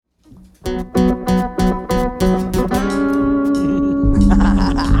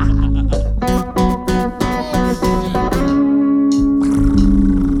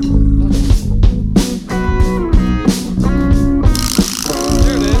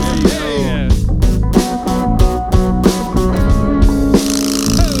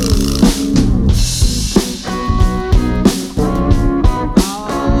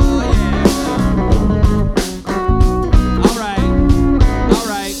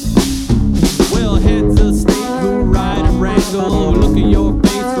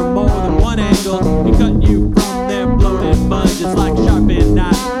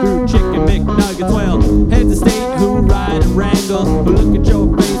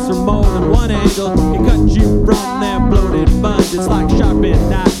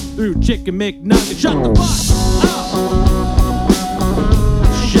chicken McNugget. Shut the fuck up.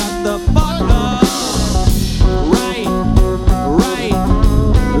 Shut the fuck up. Right.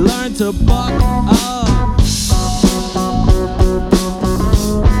 Learn to buck up.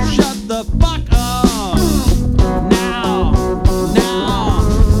 Shut the fuck up. Now.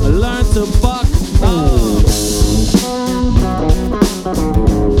 Learn to buck up.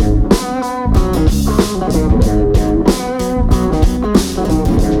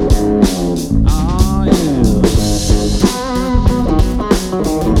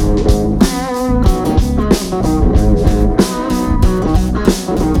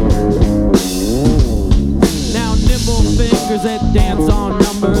 That dance on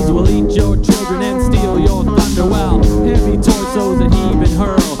numbers will eat your children and steal your thunder. While heavy torsos that heave and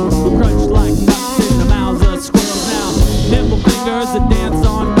hurl will crunch like nuts in the mouths of squirrels. Now nimble fingers that dance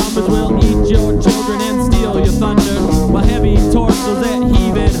on numbers will eat your children and steal your thunder. While heavy torsos that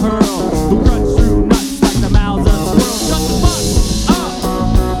heave and hurl will crunch through nuts like the mouths of squirrels. Shut the fuck up.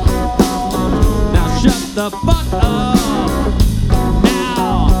 Now shut the fuck up.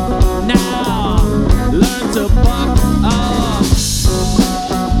 Now learn to buck up.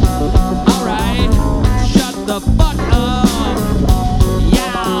 The fuck up.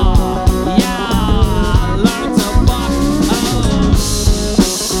 Yeah, learn to fuck up.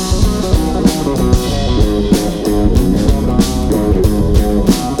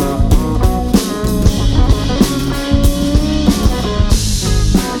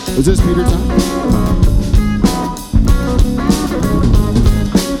 Is this Peter time?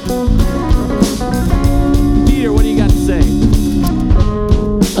 Peter, what do you got to say?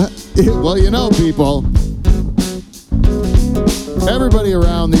 Well, you know, people, everybody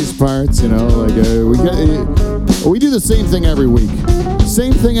around these parts, you know, like we do the same thing every week.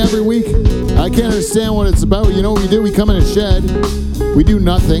 Same thing every week. I can't understand what it's about. You know what we do? We come in a shed. We do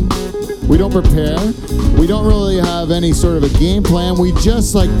nothing. We don't prepare. We don't really have any sort of a game plan. We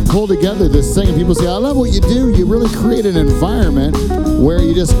just like pull together this thing, and people say, I love what you do. You really create an environment where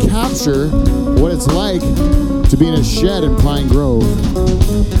you just capture what it's like to be in a shed in Pine Grove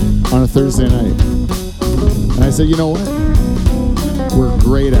on a Thursday night. And I said, you know what? We're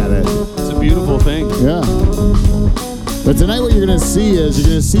great at it. It's a beautiful thing. Yeah. But tonight what you're going to see is you're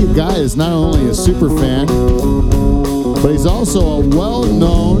going to see a guy who's not only a super fan, but he's also a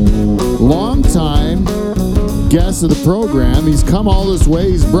well-known, long-time guest of the program. He's come all this way.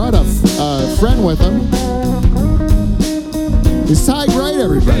 He's brought a friend with him. He's Tige Wright,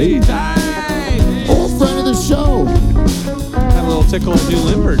 everybody. Hey, Tige! Old friend of the show. Had a little tickle at New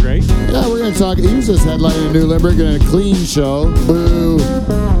Limburg, right? Yeah, we're going to talk. He was just headlining New Limburg in a clean show. Boo.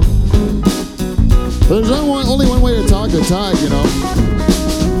 There's only one way to talk to Tige, you know.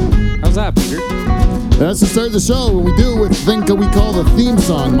 How's that, Peter? That's to start the show. What we do with we call the theme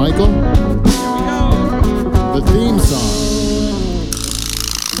song, Michael. Here we go. The theme song.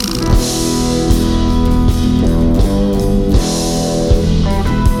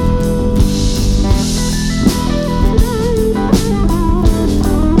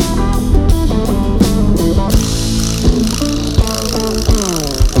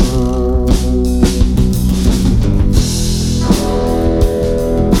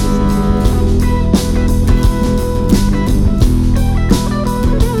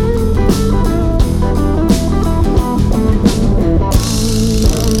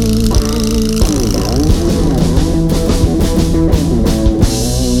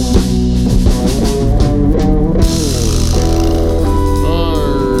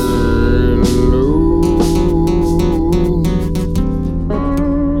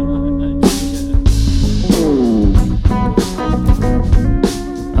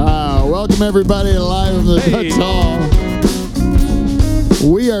 Everybody live from the Dutch Hall.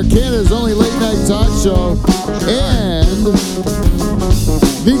 We are Canada's only late night talk show and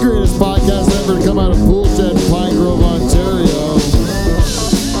the greatest podcast ever to come out of Poolshed, Pine Grove, Ontario.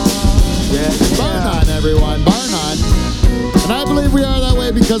 Yeah, bar none, everyone, bar none. And I believe we are that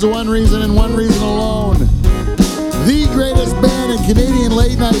way because of one reason and one reason alone. The greatest band in Canadian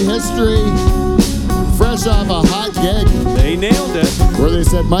late night history. Fresh off a hot gig. They nailed it. Where they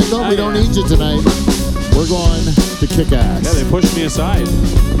said, Michael, we don't need you tonight. We're going to kick ass. Yeah, they pushed me aside.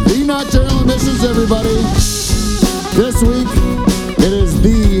 The Nocturnal Emissions, everybody. This week, it is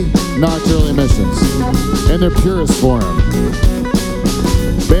the Nocturnal Emissions in their purest form.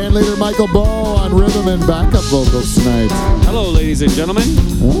 Band leader Michael Bow on rhythm and backup vocals tonight. Hello, ladies and gentlemen.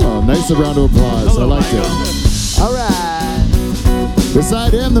 Oh, nice round of applause. Hello, I like it. All right.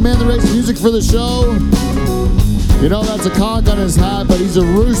 Beside him, the man that writes music for the show. You know, that's a cock on his hat, but he's a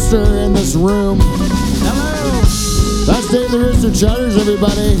rooster in this room. Hello. That's Dave the Rooster Chutters,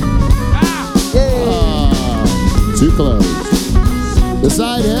 everybody. Too close.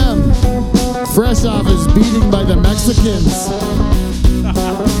 Beside him, fresh off his beating by the Mexicans.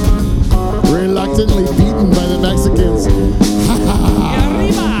 Reluctantly beaten by the Mexicans.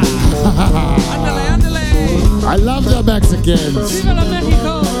 I love the Mexicans. Viva la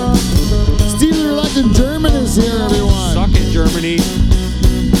Mexico! Steve the Reluctant German is here, everyone. Suck it, Germany.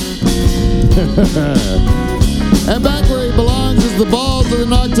 And back where he belongs is the balls of the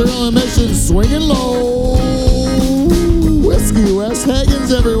Nocturnal Emissions, swinging low. Whiskey Wes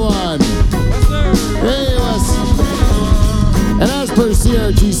Hagens, everyone. Yes, sir. Hey, Wes. And as per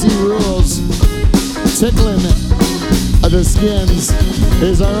CRTC rules, tickling the skins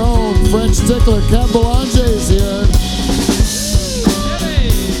is our own French tickler. Ken Belanger is here.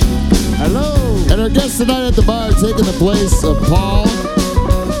 Hello. And our guest tonight at the bar, taking the place of Paul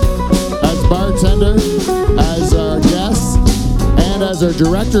as bartender, as our guest, and as our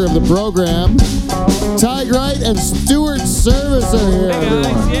director of the program, Tige Wright and Stewart Service are here. Hey, everyone.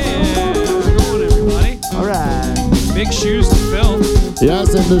 guys. Yeah. How's it going, everybody? All right. Big shoes to fill.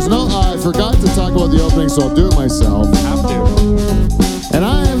 Yes, and there's no, I forgot to talk about the opening, so I'll do it myself. Have to. And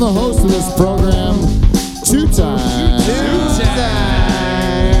I am the host of this program, two-time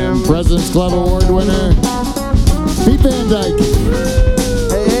President's Club Award winner, Pete Van Dyke.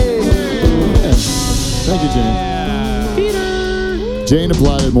 Hey. Yeah. Thank you, Jane. Jane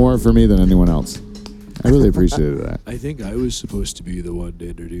applauded more for me than anyone else. I really appreciated that. I think I was supposed to be the one to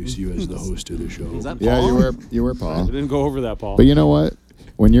introduce you as the host of the show. Is that Yeah, Paul? you were I Paul. didn't go over that, Paul. But you know what?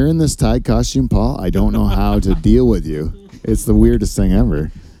 When you're in this Tige costume, Paul, I don't know how to deal with you. It's the weirdest thing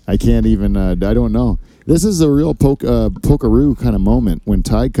ever. I can't even, I don't know. This is a real pokeroo kind of moment when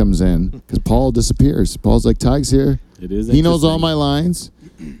Tige comes in, because Paul disappears. Paul's like, Tige's here. It is He knows all interesting. my lines,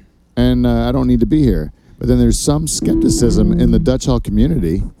 and I don't need to be here. But then there's some skepticism in the Dutch Hall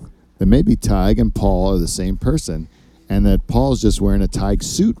community that maybe Tige and Paul are the same person, and that Paul's just wearing a Tige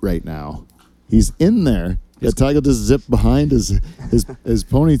suit right now. He's in there. That Tige will just zip behind his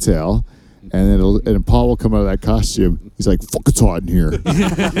ponytail, and Paul will come out of that costume. He's like, "Fuck, it's hot in here.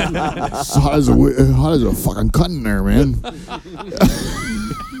 It's hot as a fucking cut in there, man."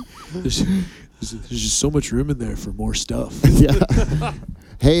 There's just so much room in there for more stuff. Yeah.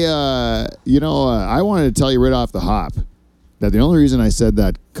 Hey, I wanted to tell you right off the hop that the only reason I said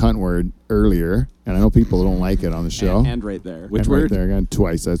that cunt word earlier, and I know people don't like it on the show. And right there. Which word? Right there again,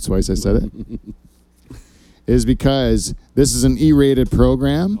 twice. That's twice I said it. Is because this is an E-rated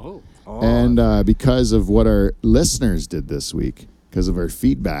program, and because of what our listeners did this week, because of our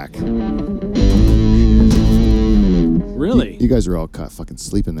feedback. Really? You guys are all fucking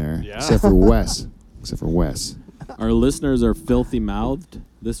sleeping there, Yeah. except for Wes. Except for Wes. Our listeners are filthy mouthed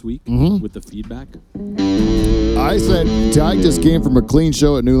this week with the feedback. I said, Tige just came from a clean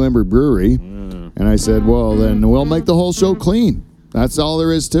show at New Limber Brewery. And I said, well, then we'll make the whole show clean. That's all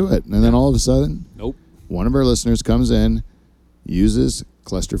there is to it. And then all of a sudden, Nope. one of our listeners comes in, uses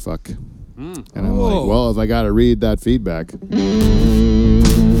clusterfuck. And I'm like, well, if I got to read that feedback.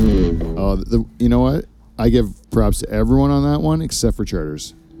 You know what? I give props to everyone on that one except for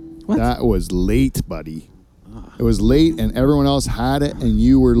Charters. What? That was late, buddy. It was late, and everyone else had it, and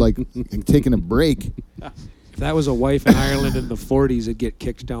you were like taking a break. If that was a wife in Ireland in the 40s, it'd get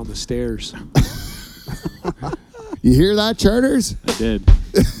kicked down the stairs. You hear that, Charters? I did.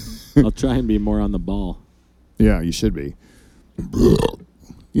 I'll try and be more on the ball. Yeah, you should be.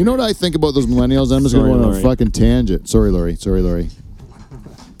 You know what I think about those millennials? I'm just going to go on a Lori. fucking tangent. Sorry, Lori.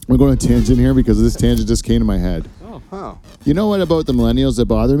 I'm going on a tangent here because this tangent just came to my head. Oh. You know what about the millennials that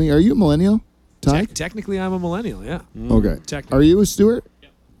bother me? Are you a millennial, Ty? Technically, I'm a millennial, yeah. Okay. Technically. Are you a Stuart?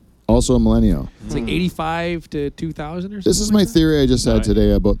 Yep. Also a millennial. It's like 85 to 2000 or something. This is my theory I just had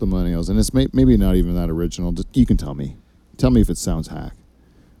today about the millennials, and it's maybe not even that original. You can tell me. Tell me if it sounds hack.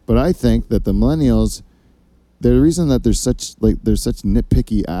 But I think that the millennials, the reason that there's such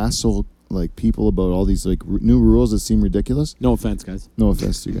nitpicky asshole people about all these new rules that seem ridiculous. No offense, guys. No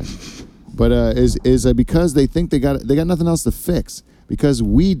offense to you guys. But is because they think they got nothing else to fix, because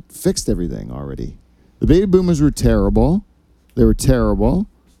we fixed everything already. The baby boomers were terrible. They were terrible,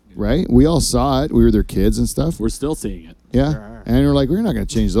 right? We all saw it. We were their kids and stuff. We're still seeing it. Yeah. And we're like, we're not going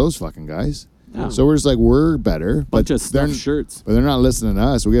to change those fucking guys. No. So we're just like, we're better. Bunch of stuffed shirts. But they're not listening to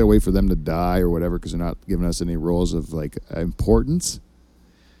us. We got to wait for them to die or whatever, because they're not giving us any roles of importance.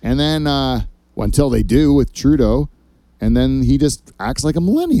 And then until they do with Trudeau, and then he just acts like a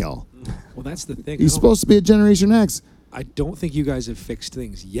millennial. Well, that's the thing. He's supposed to be a Generation X. I don't think you guys have fixed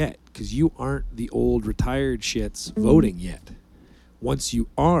things yet, because you aren't the old retired shits voting yet. Once you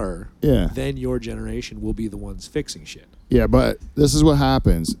are, Yeah. then your generation will be the ones fixing shit. Yeah, but this is what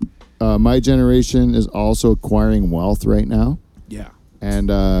happens. My generation is also acquiring wealth right now. Yeah.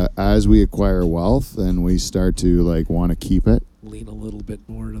 And as we acquire wealth, then we start to like want to keep it. Lean a little bit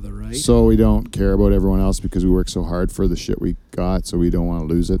more to the right. So we don't care about everyone else because we work so hard for the shit we got. So we don't want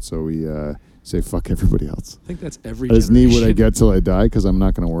to lose it. So we say fuck everybody else. I think that's every I just generation. need what I get till I die because I'm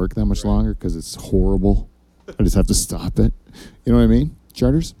not going to work that much longer because it's horrible. I just have to stop it. You know what I mean?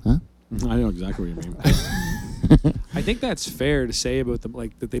 Charters? Huh? I know exactly what you mean. I think that's fair to say about them,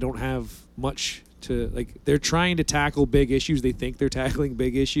 like that they don't have much to like. They're trying to tackle big issues. They think they're tackling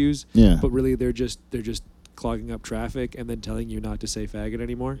big issues, Yeah. but really they're just clogging up traffic and then telling you not to say faggot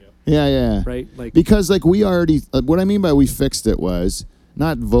anymore. Yeah. Right? Like Because like we already, what I mean by we fixed it was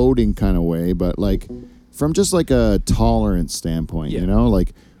not voting kind of way, but like from just like a tolerance standpoint, you know,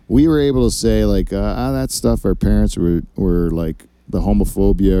 like we were able to say like that stuff our parents were like the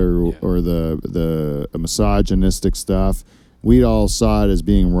homophobia or the misogynistic stuff. We all saw it as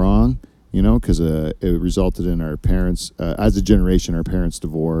being wrong, you know, because it resulted in our parents as a generation, our parents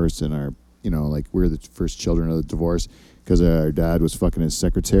divorced and our, you know, like we're the first children of the divorce because our dad was fucking his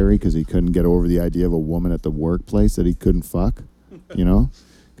secretary because he couldn't get over the idea of a woman at the workplace that he couldn't fuck, you know,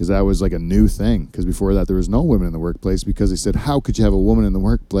 because that was like a new thing. Because before that, there was no women in the workplace because they said, how could you have a woman in the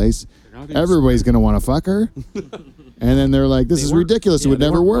workplace? Everybody's going to want to fuck her. And then they're like, this is ridiculous. It would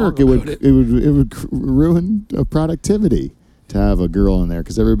never work. It would ruin productivity to have a girl in there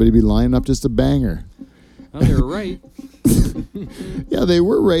because everybody would be lining up just to bang her. Oh, they were right. Yeah, they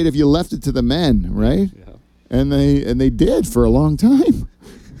were right if you left it to the men, right? Yeah. And they did for a long time.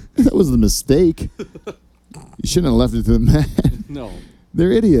 That was the mistake. You shouldn't have left it to the men. No.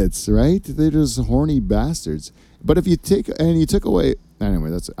 They're idiots, right? They're just horny bastards. But if you took away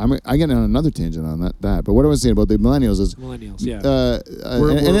anyway, I get on another tangent on that. But what I was saying about the millennials is yeah.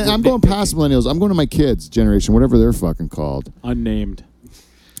 and I'm going past millennials. I'm going to my kids' generation, whatever they're fucking called. Unnamed.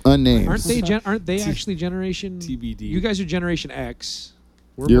 Aren't they actually generation TBD? You guys are Generation X.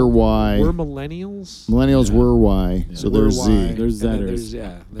 You're Y. We're millennials. Millennials were Y. Yeah. So there's We're Z. Y. There's And then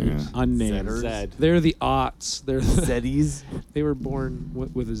Zers. there's Unnamed. Zed. They're the aughts. They're the Zeddies. They were born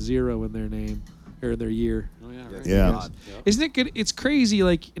with a 0 in their name or their year. Oh, yeah, right. Yeah. Isn't it good? It's crazy.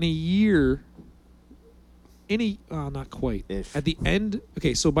 Like in a year, not quite. Ish. At the end,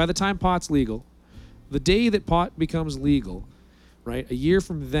 okay. So by the time pot's legal, the day that pot becomes legal, right? A year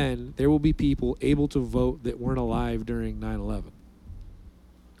from then, there will be people able to vote that weren't alive during 9/11.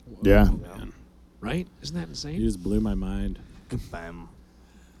 Yeah. Man. Right? Isn't that You insane? just blew my mind. Bam.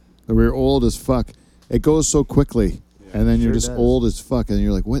 We're old as fuck. It goes so quickly. And then you're Sure just does. old as fuck. And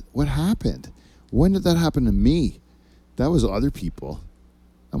you're like, what happened? When did that happen to me? That was other people.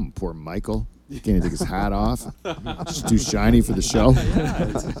 Poor Michael. Can't even take his hat off. Just too shiny for the show. Yeah,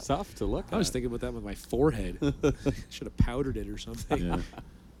 it's tough to look at. I was thinking about that with my forehead. Should have powdered it or something. Yeah.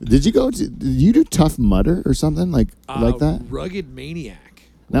 Did you do Tough Mudder or something like that? Rugged maniac.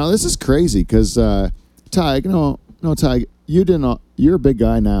 Now this is crazy because Tige, no Tige, you didn't. You're a big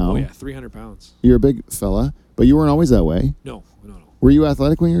guy now. Oh yeah, 300 pounds. You're a big fella, but you weren't always that way. No. Were you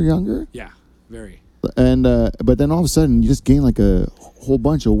athletic when you were younger? Yeah, very. And but then all of a sudden you just gained like a whole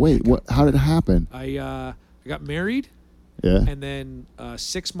bunch of weight. How did it happen? I got married. Yeah. And then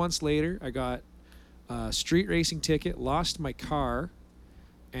 6 months later, I got a street racing ticket, lost my car,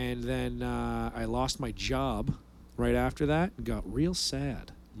 and then I lost my job right after that and got real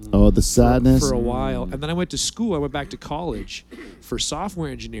sad. Oh, the sadness. For a while. And then I went to school. I went back to college for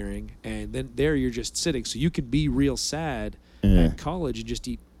software engineering, and then there you're just sitting. So you can be real sad at college and just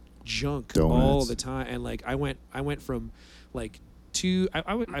eat junk all Donuts. the time. And like I went from like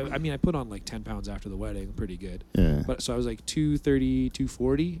I put on like 10 pounds after the wedding, pretty good. Yeah. But so I was like 230,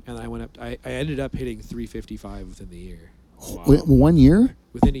 240, and I went up. I ended up hitting 355 within the year. Wait, 1 year?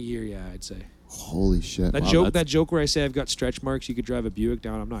 Within a year, yeah, I'd say. Holy shit! That joke where I say I've got stretch marks, you could drive a Buick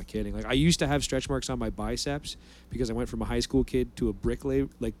down. I'm not kidding. Like I used to have stretch marks on my biceps because I went from a high school kid to a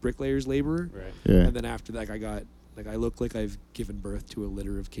bricklayer's laborer. Right. Yeah. And then after that, I look like I've given birth to a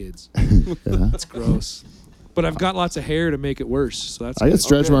litter of kids. Yeah. That's gross. But I've got lots of hair to make it worse. So that's I got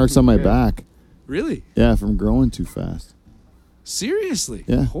stretch marks on my back. Really? Yeah, from growing too fast. Seriously?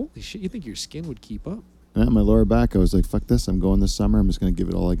 Yeah. Holy shit! You think your skin would keep up? Yeah, my lower back. I was like, "Fuck this! I'm going this summer. I'm just gonna give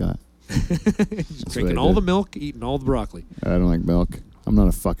it all I got." Drinking all the milk, eating all the broccoli. I don't like milk. I'm not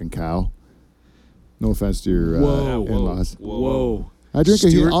a fucking cow. No offense to your in-laws. Whoa. I drink.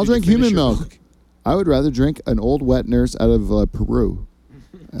 Stewart, I'll did you drink finish human your milk. I would rather drink an old wet nurse out of Peru,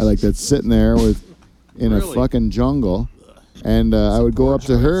 that's sitting there in a fucking jungle, and I would go up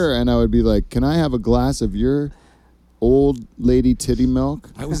to her and I would be like, "Can I have a glass of your old lady titty milk.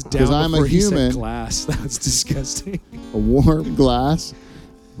 I was 'Cause down I'm a before he said human. glass. That's disgusting. A warm glass,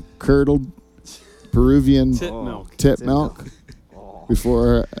 curdled Peruvian Tit milk. tit milk.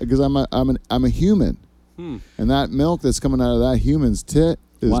 Before, because I'm a human, and that milk that's coming out of that human's tit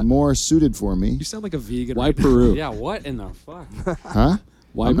is What? more suited for me. You sound like a vegan. Why right now. Peru? Yeah, what in the fuck? Huh?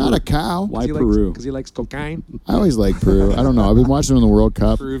 Why I'm not Peru? a cow. Why Peru? Because he likes cocaine. I always like Peru. I don't know. I've been watching them in the World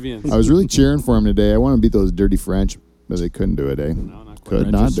Cup. Peruvians. I was really cheering for him today. I want to beat those dirty French, but they couldn't do it. Eh? No, not quite. Could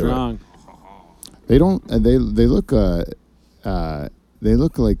French not is do it. strong. They don't. They look. They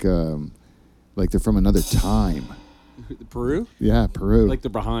look like they're from another time. Peru? Yeah, Peru. Like they're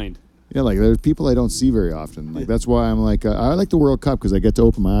behind. Yeah, like there's people I don't see very often. Like that's why I'm like I like the World Cup because I get to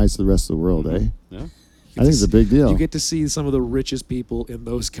open my eyes to the rest of the world. Eh? Yeah. I think it's a big deal. You get to see some of the richest people in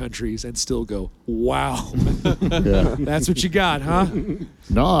those countries and still go, wow. Yeah. That's what you got, huh?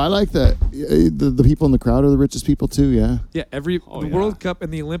 No, I like that. The people in the crowd are the richest people too. Yeah. Yeah, the yeah. World Cup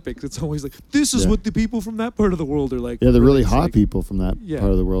and the Olympics, it's always like, this is Yeah. what the people from that part of the world are like. Yeah, the really It's hot like- people from that Yeah.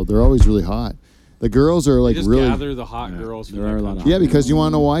 part of the world. They're always really hot. The girls are like They just really. gather the hot girls from There their are a lot of country. Yeah, because you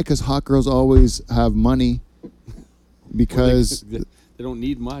want to know why? Because hot girls always have money. Because, They don't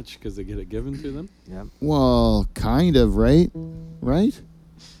need much because they get it given to them. well, kind of, right? Right?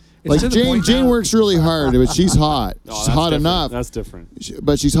 It's Like to the Jane, point Jane now- works really hard, but she's hot. Oh, She's that's hot different. enough. That's different.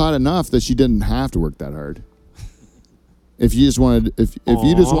 But she's hot enough that she didn't have to work that hard. If you just wanted, if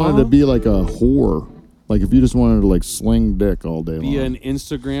you just wanted to be like a whore, like if you just wanted to like sling dick all day Be long. an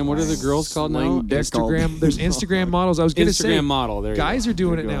Instagram. What are the girls called now? Sling dick all day. Instagram. There's Instagram models. I was gonna say, Instagram model. There you guys go. are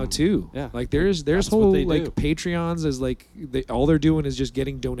doing There it you now go. too. Yeah. Like there's That's what whole they like do. Patreons is like all they're doing is just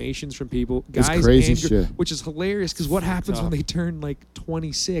getting donations from people. It's Guys crazy and shit. which is hilarious because what happens when tough. they turn like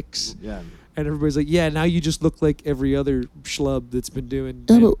 26 Yeah. and everybody's like, yeah, now you just look like every other schlub that's been doing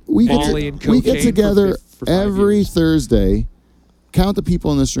Yeah, but we Molly and we get cocaine together for 5 every years. Thursday. Count the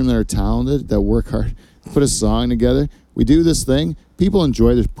people in this room that are talented, that work hard, put a song together. We do this thing. People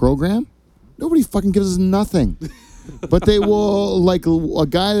enjoy this program. Nobody fucking gives us nothing. But they will, like, a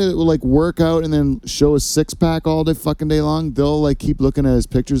guy that will, like, work out and then show his six-pack all day fucking day long, they'll, like, keep looking at his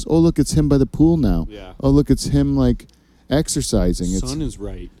pictures. Oh, look, it's him by the pool now. Yeah. Oh, look, it's him, like, exercising. It's Sun is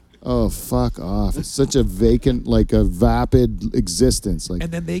right. oh, fuck off. It's such a vacant, like, a vapid existence. Like,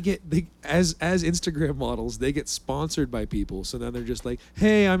 And then they as Instagram models, they get sponsored by people. So then they're just like,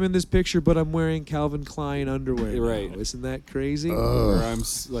 hey, I'm in this picture, but I'm wearing Calvin Klein underwear. now." Right. Isn't that crazy? Or I'm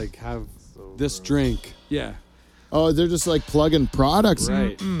like have this drink. Yeah. oh, they're just, like, plugging products.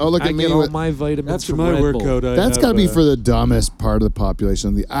 Right. Oh, look I at me. get all with- my vitamins That's for from my Red Bull. workout. That's got to be for the dumbest part of the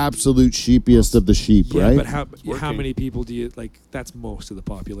population, the absolute sheepiest of the sheep, Yeah, right? but how working. many people do you like? That's most of the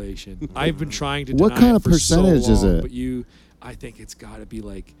population. I've been trying to. What deny kind it of for so percentage is long, it? But I think it's got to be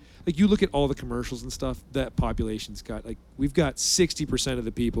like you look at all the commercials and stuff. That population's got we've got 60% of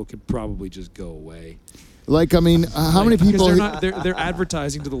the people could probably just go away. Like, I mean, how many Because people? they're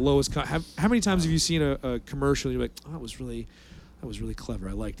advertising to the lowest. How many times have you seen a commercial and you're like, oh, that was really clever.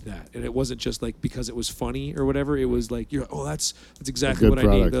 I liked that. And it wasn't just like because it was funny or whatever. It was like, you're like, oh, that's exactly good what I need.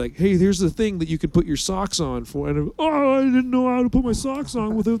 product. They're like, hey, here's the thing that you can put your socks on for. And I'm, oh, I didn't know how to put my socks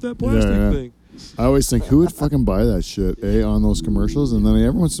on without that plastic yeah. thing. I always think, who would fucking buy that shit, on those commercials? And then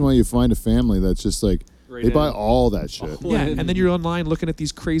every once in a while you find a family that's just like, Right they buy in. all that shit. Oh. Yeah, and then you're online looking at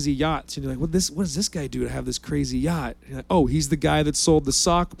these crazy yachts, and you're like, what does this guy do to have this crazy yacht? And you're like, oh, he's the guy that sold the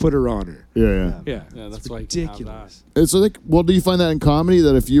sock putter on her. Yeah. Yeah, Yeah, it's that's why you can have ridiculous. And so, like, well, do you find that in comedy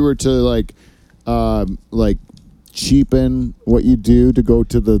that if you were to like cheapen what you do to go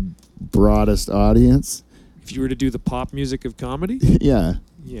to the broadest audience? If you were to do the pop music of comedy, Yeah.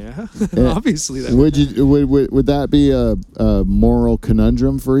 yeah, Yeah. obviously that Would you would that be a moral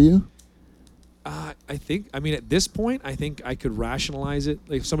conundrum for you? I think, I mean, at this point, I think I could rationalize it.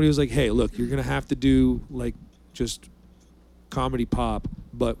 Like, if somebody was like, hey, look, you're going to have to do, like, just comedy pop,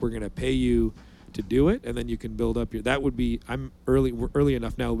 but we're going to pay you to do it, and then you can build up your, that would be, we're early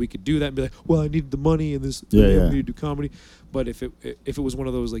enough now, we could do that and be like, well, I need the money and this, Yeah, I yeah. need to do comedy. But if it was one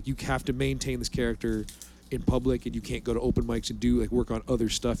of those, like, you have to maintain this character in public and you can't go to open mics and do, like, work on other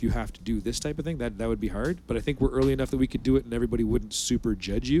stuff, you have to do this type of thing, that would be hard. But I think we're early enough that we could do it and everybody wouldn't super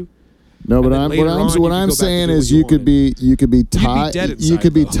judge you. No, And but then later on, you what can I'm go back saying and do is what you you could be dead Tige, inside, you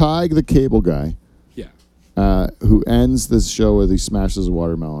could be though. Tige the cable guy, Yeah. who ends this show with he smashes a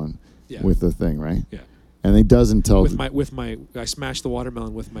watermelon Yeah. with the thing, right? Yeah. And he doesn't tell. With my, I smashed the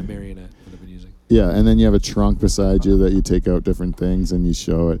watermelon with my marionette that I've been using. Yeah, and then you have a trunk beside you that you take out different things and you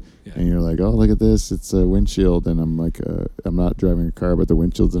show it, Yeah. and you're like, oh, look at this, it's a windshield, and I'm like, I'm not driving a car, but the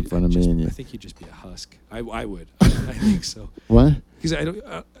windshield's in front of me, and I you think you'd just be a husk. I would. I think so. what? Because I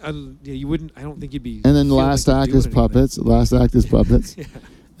don't, yeah, you wouldn't. I don't think you'd be. And then feel last like act you're is doing anything. puppets. Last act is puppets. Yeah.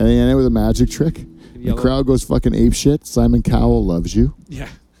 And they end it with a magic trick. The yell crowd goes fucking ape shit. Simon Cowell loves you. Yeah.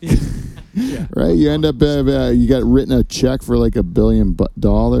 Yeah. Yeah. Right? You end up, you got written a check for like $1 billion,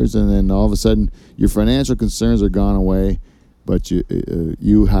 and then all of a sudden your financial concerns are gone away, but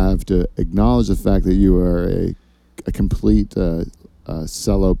you have to acknowledge the fact that you are a complete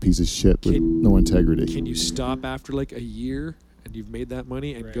sellout piece of shit with no integrity. Can you stop after like a year and you've made that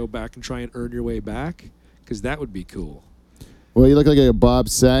money and go back and try and earn your way back? Because that would be cool. Well, you look like a Bob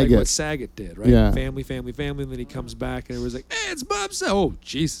Saget. Like what Saget did, right? Yeah. Family, and then he comes back and it was like, hey, it's Bob Saget. Oh,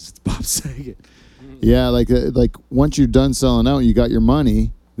 Jesus, it's Bob Saget. Yeah, like once you're done selling out, you got your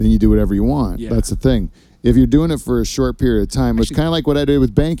money, then you do whatever you want. Yeah. That's the thing. If you're doing it for a short period of time, it's kind of like what I did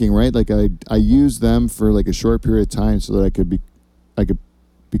with banking, right? Like I used them for like a short period of time so that I could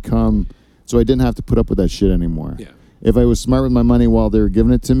become, so I didn't have to put up with that shit anymore. Yeah. If I was smart with my money while they were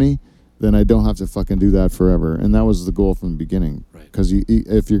giving it to me, then I don't have to fucking do that forever. And that was the goal from the beginning. Right. Because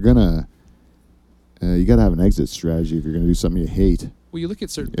if you're gonna, you gotta have an exit strategy if you're gonna do something you hate. Well, you look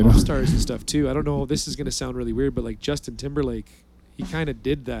at certain You know? pop stars and stuff too. I don't know. This is going to sound really weird, but like Justin Timberlake, he kind of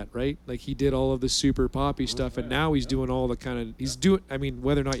did that, right? Like he did all of the super poppy stuff, and now he's doing all the kind of I mean,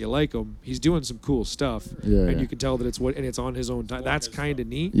 whether or not you like him, he's doing some cool stuff. Yeah, and yeah. you can tell that it's on his own time. That's kind of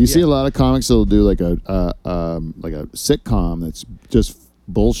neat. You see a lot of comics that'll do like a sitcom that's just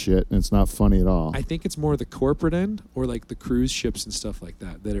bullshit and it's not funny at all. I think it's more the corporate end or like the cruise ships and stuff like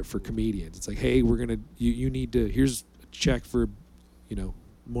that are for comedians. It's like, hey, we're gonna you need to here's a check for,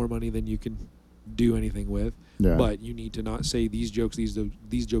 more money than you can do anything with. Yeah. But you need to not say these jokes,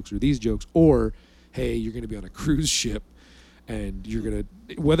 these jokes, or these jokes, or hey, you're gonna be on a cruise ship, and you're gonna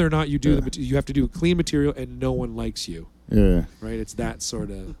whether or not you do you have to do clean material, and no one likes you. Yeah. Right? It's that sort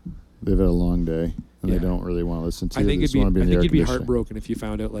of. They've had a long day and Yeah. they don't really want to listen to I you. think They just wanna be in the air you'd be conditioning. heartbroken if you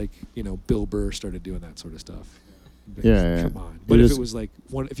found out like Bill Burr started doing that sort of stuff. Like, Yeah. Come on. But if it was like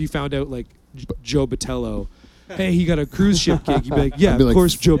if you found out like Joe Botello, hey, he got a cruise ship gig, you'd be like, yeah, I'd be of like,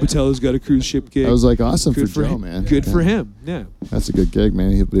 course Joe Botello's got a cruise ship gig. I was like, awesome Good for Joe, him. man. Good Yeah. for him. Yeah. That's a good gig,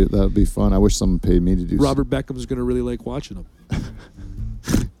 man. That would be fun. I wish someone paid me to do Robert Beckham's gonna really like watching him.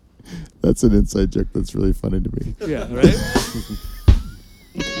 That's an inside joke that's really funny to me. Yeah, right?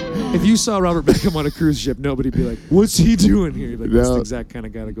 If you saw Robert Beckham on a cruise ship, nobody'd be like, what's he doing here? Like, that's the exact kind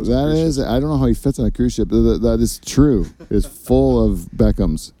of guy that goes on That cruise is, ships. I don't know how he fits on a cruise ship. That is true. It's full of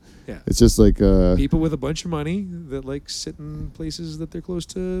Beckhams. Yeah. It's just like People with a bunch of money that like sit in places that they're close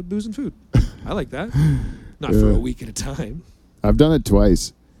to booze and food. I like that. Not for Yeah. a week at a time. I've done it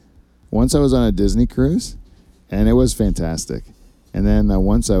twice. Once I was on a Disney cruise, and it was fantastic. And then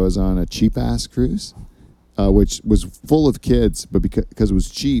once I was on a cheap ass cruise, which was full of kids, but because it was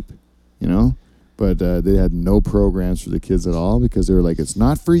cheap, But they had no programs for the kids at all because they were like, it's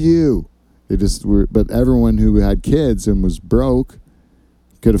not for you. They just were. But everyone who had kids and was broke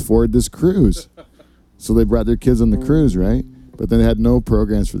could afford this cruise, so they brought their kids on the cruise, right? But then they had no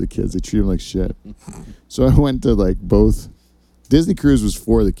programs for the kids. They treated them like shit. So I went to like both. Disney Cruise was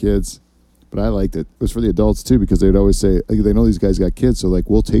for the kids, but I liked it. It was for the adults too because they'd always say, they know these guys got kids, so like,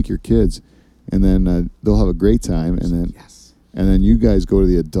 we'll take your kids, and then they'll have a great time, and then you guys go to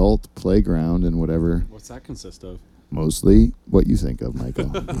the adult playground and whatever. What's that consist of? Mostly what you think of, Michael.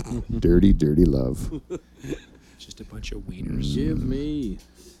 Dirty, dirty love. Just a bunch of wieners. Give me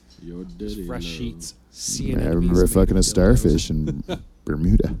your dirty Fresh love. sheets. Seeing I enemies remember made fucking a of dildos. starfish in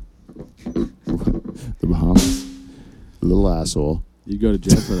Bermuda. The Bahamas. Little asshole. You'd go to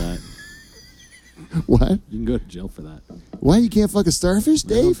jail for that. What? You can go to jail for that. Why, you can't fuck a starfish, I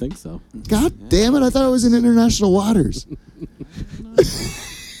don't Dave? think so. God damn it, I thought it was in international waters.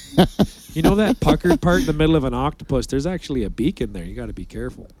 You know that puckered part in the middle of an octopus? There's actually a beak in there. You got to be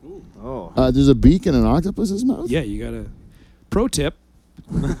careful. Oh. There's a beak in an octopus's mouth? Yeah, you got to. Pro tip.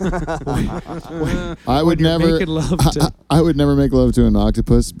 I would you're never making love to- I would never make love to an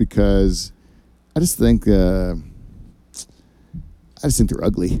octopus because I just think they're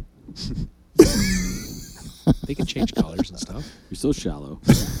ugly. They can change colors and stuff. You're so shallow.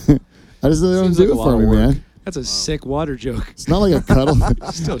 I just don't Seems do like a it lot for of me, work. man. That's a sick water joke. It's not like a cuddle.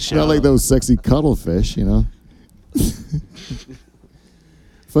 Still It's shallow. not like those sexy cuttlefish,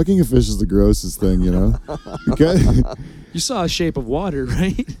 Fucking a fish is the grossest thing, Because, You saw a Shape of Water,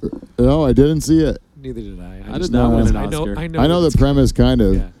 right? no, I didn't see it. Neither did I. I just did not know win it's- an I know. Oscar. I know. I know the it's- premise, kind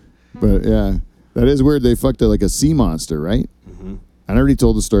of. Yeah. But yeah, that is weird. They fucked like a sea monster, right? Mm-hmm. I already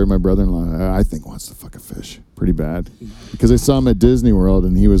told the story. My brother-in-law, I think, wants to fuck a fish pretty bad because I saw him at Disney World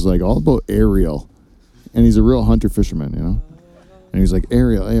and he was like all about Ariel, and he's a real hunter fisherman, And he's like,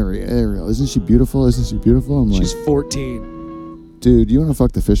 Ariel, isn't she beautiful? Isn't she beautiful? I'm She's like, 14. dude, you want to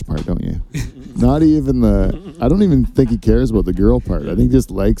fuck the fish part, don't you? Not even the. I don't even think he cares about the girl part. I think he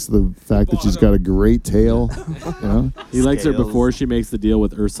just likes the fact that she's got a great tail. You know? He likes her before she makes the deal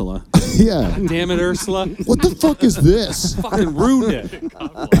with Ursula. Yeah. Damn it, Ursula. What the fuck is this? Fucking ruined it.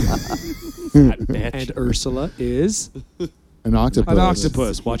 That bitch. And Ursula is An octopus. an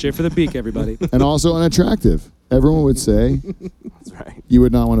octopus. Watch out for the beak, everybody. And also unattractive. Everyone would say That's right. you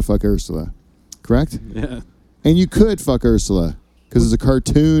would not want to fuck Ursula. Correct? Yeah. And you could fuck Ursula because it's a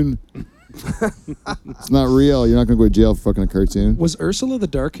cartoon. It's not real. You're not going to go to jail for fucking a cartoon. Was Ursula the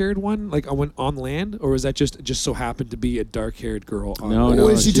dark-haired one, like on land, or was that just so happened to be a dark-haired girl? On No, land? no.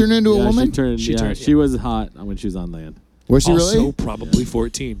 Did she turn into a woman? She was hot when she was on land. Was she Also, really? probably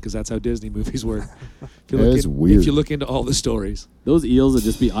 14, because that's how Disney movies work. If you That look is weird. If you look into all the stories. Those eels would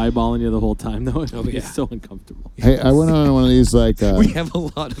just be eyeballing you the whole time, though. It'd be yeah. so uncomfortable. Hey, I went on one of these like. We have a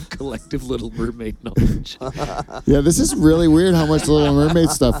lot of collective Little Mermaid knowledge. Yeah, this is really weird how much Little Mermaid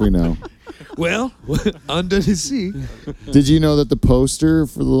stuff we know. Well, under the sea. Did you know that the poster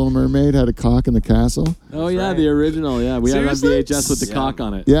for the Little Mermaid had a cock in the castle? Oh, yeah, the original. Yeah, we Seriously? have on VHS with the cock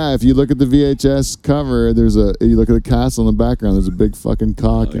on it. Yeah, if you look at the VHS cover, you look at the castle in the background, there's a big fucking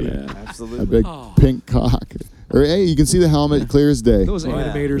cock in it. Absolutely. A big pink cock. Or hey, you can see the helmet clear as day. Those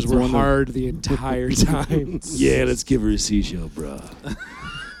animators were hard the entire time. Yeah, let's give her a seashell, bro.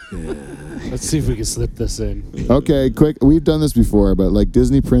 Let's see if we can slip this in. Okay, quick. We've done this before, but like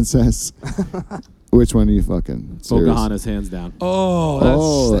Disney princess. Which one are you fucking? Serious? Pocahontas, hands down.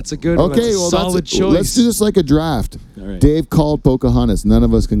 Oh, that's a good one. Okay, That's a well, solid choice. Let's do this like a draft. All right. Dave called Pocahontas. None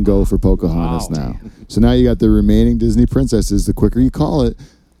of us can go for Pocahontas now. So now you got the remaining Disney princesses. The quicker you call it,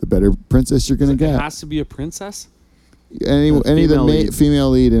 the better princess you're going to It get. has to be a princess? Any of the female lead. female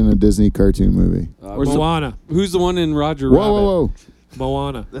lead in a Disney cartoon movie. Moana. Who's the one in Roger Whoa, Rabbit? whoa, whoa.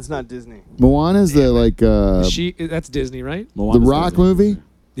 Moana. That's not Disney. Moana's the like That's Disney, right? the Moana's Rock Disney. movie.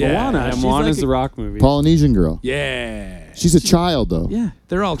 Moana. Yeah, She's Moana's like the Rock movie. Polynesian girl. Yeah. She's a child though. Yeah.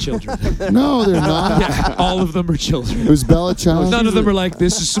 They're all children. No, they're not. Yeah, all of them are children. It was Bella Child. None of them are like,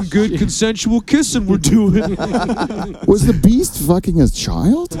 this is some good consensual kissing we're doing. Was the Beast fucking a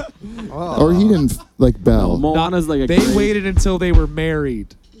child? Or he didn't like Belle? Moana's like a They great- waited until they were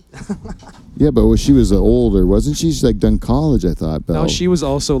married. Yeah, but she was older, wasn't she? She's like done college, I thought. Belle. Now she was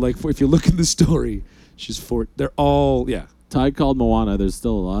also like, if you look in the story, she's four. They're all Ty called Moana. There's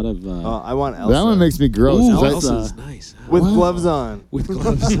still a lot of. I want Elsa. That one makes me gross. Ooh, Is that- Elsa's nice. with Wow. gloves on. With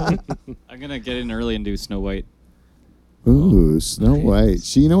gloves on. I'm gonna get in early and do Snow White. Ooh, Snow White.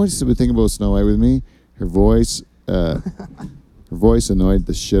 She, you know what's the thing about Snow White with me? Her voice. Her voice annoyed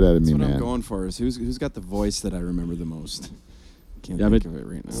the shit out of That's me, what man. I'm going for. Is who's got the voice that I remember the most? Can't Yeah, think but of it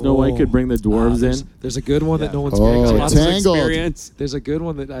right now. Snow White could bring the dwarves in. There's a good one that no one's Oh, picked. Lots of Tangled. experience. There's a good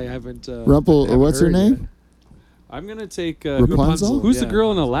one that I haven't. What's her heard name? yet. I'm going to take... Rapunzel? Who's Yeah. the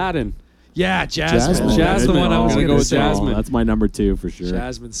girl in Aladdin? Yeah, Jasmine. Jasmine. That's the one I was gonna going go to with say. Jasmine. That's my number 2 for sure.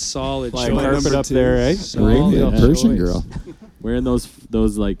 Jasmine's solid Like choice. carpet up there, eh? Solid Arabian, choice. Persian girl. Wearing those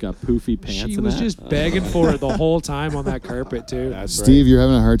like poofy pants. She and was that. just begging for it the whole time on that carpet too. That's Steve, you're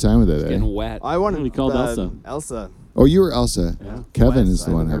having a hard time with it, eh? Getting wet. I wanted We called Elsa. Elsa. Oh, you were Elsa. Kevin Wes, is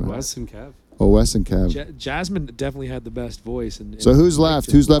the I one heard having. Wes and Kev. Oh, Wes and Kev. Jasmine definitely had the best voice. And So who's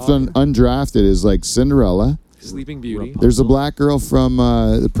left? Who's left undrafted is like Cinderella. Sleeping Beauty. There's a black girl from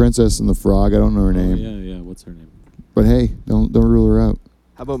The Princess and the Frog. I don't know her Oh, name. yeah. What's her name? But hey, don't rule her out.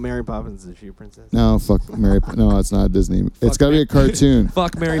 How about Mary Poppins? Is she a princess? No, fuck Mary. No, it's not Disney. It's got to be a cartoon.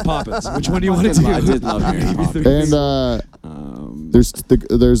 Fuck Mary Poppins. Which one do you want to do? I did love Mary Poppins. And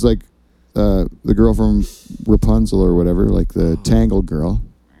there's like the girl from Rapunzel or whatever, like the Tangled girl.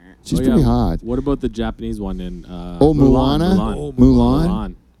 She's Oh, pretty yeah. hot. What about the Japanese one in? Moana? Mulan.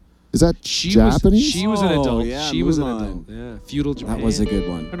 Mulan? Is that Japanese? She was an Oh, adult. yeah, she was an Mulan. adult. Yeah, feudal Japan. That was a good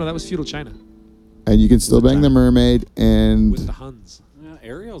one. Oh, no, that was feudal China And you can still bang the mermaid, with and the Huns. Yeah,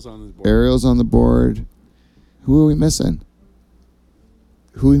 Ariel's on this board. Ariel's on the board. Who are we missing?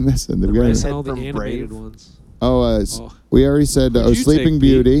 Did we got And Redhead all the from animated Brave. ones. Oh, we already said Who'd you Sleeping take,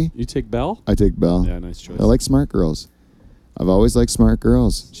 Beauty. Pete? You take Belle? I take Belle. Yeah, nice choice. I like smart girls. I've always liked smart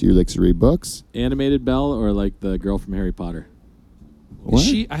girls. She likes to read books. Animated Belle or like the girl from Harry Potter? What?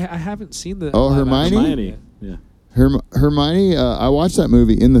 I haven't seen the. Oh, live Hermione? action Hermione. yet. Yeah. Hermione, I watched that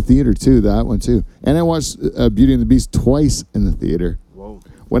movie in the theater too, that one too. And I watched Beauty and the Beast twice in the theater Whoa.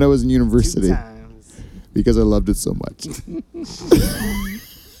 when I was in 2 university times. because I loved it so much.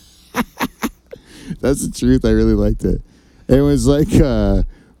 That's the truth. I really liked it. It was like,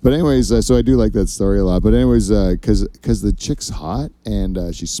 but anyways, so I do like that story a lot. But anyways, because the chick's hot and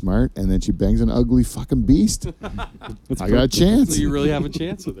she's smart, and then she bangs an ugly fucking beast. I got a chance. So you really have a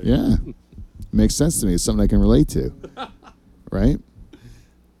chance with her. Yeah. Makes sense to me. It's something I can relate to. right?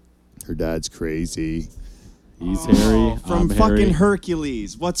 Her dad's crazy. He's Harry. From I'm fucking Harry.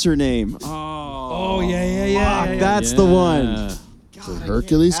 Hercules. What's her name? Oh, yeah. Fuck, that's the one. Yeah.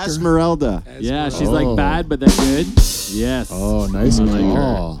 Hercules. girl? Esmeralda. Yeah, she's Oh. like bad, but then good. Yes. Oh, nice I like her.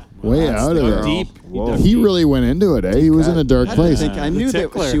 call. Way out of there. Deep. Whoa. He really went into it, eh? He was in a dark I place. think I knew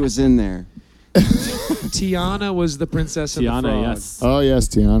that she was in there. Tiana was the princess and the Tiana, frog. yes. Oh, yes,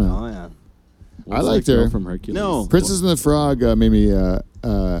 Tiana. Oh yeah. What's liked that girl her. from Hercules. No. Princess and the Frog made me Get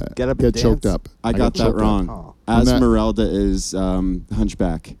up get and choked dance. up. I got that choked up. wrong. Oh. I'm not- Esmeralda is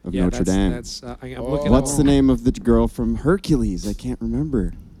Hunchback of Yeah, Notre Dame. that's I'm looking What's at the name of the girl from Hercules? I can't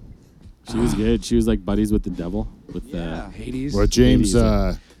remember. She was good. She was like buddies with the devil. With Hades. Well, James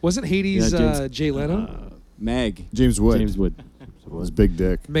Hades, Wasn't Hades Yeah, James- Jay Leno? Meg. James Wood James Wood. was big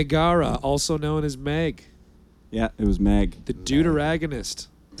dick. Megara, also known as Meg, Yeah, it was Meg. the deuteragonist.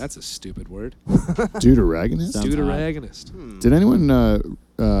 That's a stupid word. Deuteragonist? Sounds Deuteragonist. Did anyone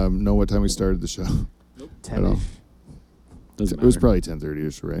know what time we started the show? At all? 10-ish. Doesn't It was matter. probably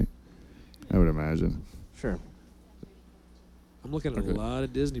 10:30ish, right? I would imagine. Sure. I'm looking at a lot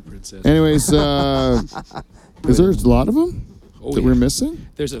of Disney princesses. Anyways, is there a lot of them Oh, that yeah. we're missing?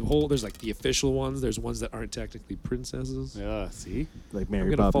 There's like the official ones. There's ones that aren't technically princesses. Yeah, see? Like I'm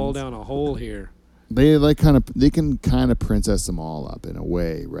Mary gonna fall Poppins. down a hole here. They can kind of princess them all up in a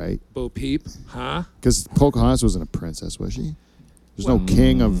way, right? Bo Peep, huh? Because Pocahontas wasn't a princess, was she? There's no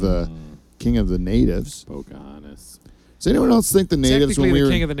king of the natives. Pocahontas. Does anyone else think the natives Technically, when we the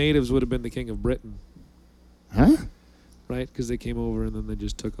were king of the natives would have been the king of Britain, huh? right? Because they came over and then they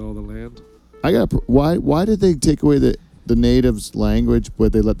just took all the land. Why did they take away the natives' language,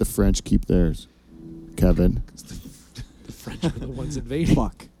 but they let the French keep theirs? Kevin. The French were the ones invading.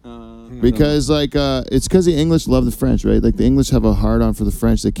 Fuck. Because it's because the English love the French, right? Like the English have a hard on for the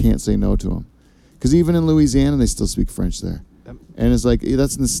French. They can't say no to them. Because even in Louisiana, they still speak French there. And it's like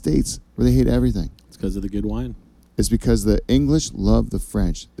that's in the States where they hate everything. It's because of the good wine. It's because the English love the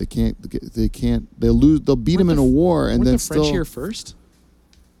French. They can't. They'll lose. They'll beat them in a war, and Weren't then the French still. here first?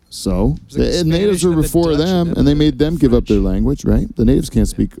 So was like the the natives Spanish were and the before Dutch and them, then and they the made them give up their French. language, right? The natives can't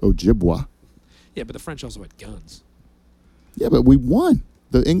speak Ojibwa. Yeah, but the French also had guns. Yeah, but we won.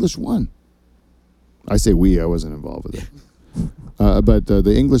 The English won. I say we. I wasn't involved with it. But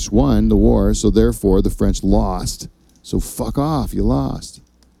the English won the war, so therefore the French lost. So fuck off. You lost.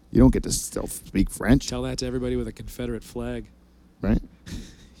 You don't get to still speak French, Tell that to everybody with a Confederate flag. right?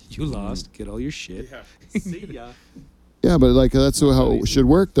 You lost. Get all your shit. Yeah, but like that's how it should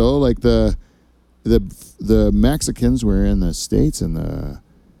work, though. Like the Mexicans were in the States, and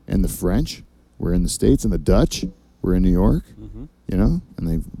the French were in the States, and the Dutch were in New York. You know,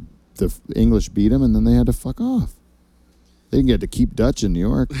 and the English beat them, and then they had to fuck off. They didn't get to keep Dutch in New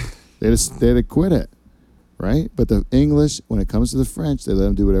York. they had to quit it, right? But the English, when it comes to the French, they let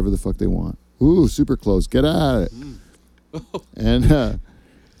them do whatever the fuck they want. Ooh, super close. Get at it. And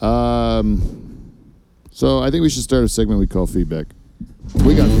so I think we should start a segment we call feedback.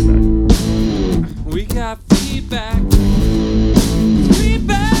 We got feedback. We got feedback.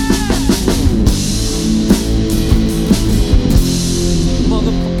 Feedback.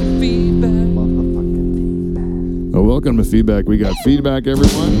 Motherfucking feedback. Well, welcome to feedback. We got feedback,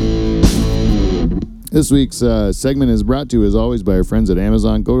 everyone. This week's segment is brought to you, as always, by our friends at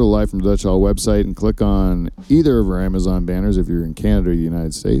Amazon. Go to the Live from Dutch Hall website and click on either of our Amazon banners if you're in Canada or the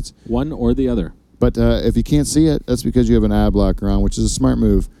United States. One or the other. But if you can't see it, that's because you have an ad blocker on, which is a smart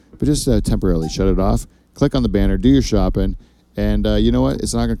move. But just temporarily shut it off. Click on the banner, do your shopping, and you know what?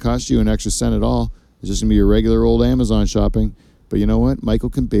 It's not going to cost you an extra cent at all. It's just going to be your regular old Amazon shopping. But you know what? Michael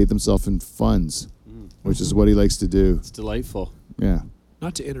can bathe himself in funds, which is what he likes to do. It's delightful. Yeah.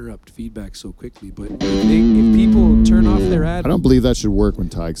 Not to interrupt feedback so quickly, but if people turn off their ad, I don't believe that should work when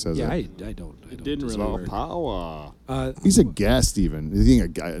Tige says Yeah, it. I don't. It didn't really work. Power. He's a guest, even. You think a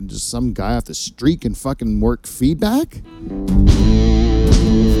guy, just some guy off the street can fucking work feedback? You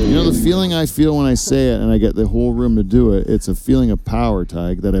know the feeling I feel when I say it and I get the whole room to do it? It's a feeling of power,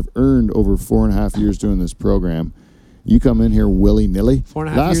 Tige, that I've earned over 4.5 years doing this program. You come in here willy-nilly.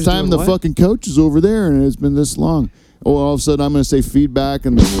 4.5 Last years time doing the what? fucking coach is over there and it's been this long. Oh, all of a sudden I'm going to say feedback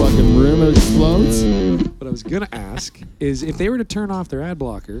and the fucking room explodes? What I was gonna ask is if they were to turn off their ad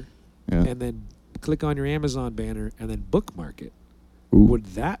blocker Yeah. and then click on your Amazon banner and then bookmark it, Ooh. would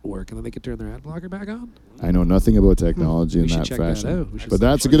that work? And then they could turn their ad blocker back on? I know nothing about technology We in should that check that fashion. out. We should But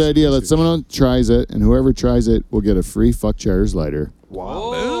that's a good idea. Let someone else tries it, and whoever tries it will get a free Fuck Chairs lighter.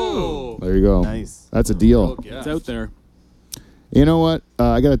 Oh. There you go. Nice. That's a deal. It's out there. You know what?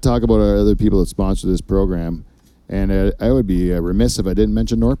 I got to talk about our other people that sponsor this program, and I would be remiss if I didn't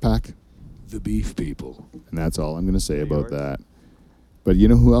mention Norpac. The beef people. And that's all I'm going to say about that. But you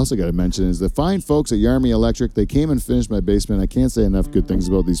know who else I got to mention is the fine folks at Yarmy Electric. They came and finished my basement. I can't say enough good things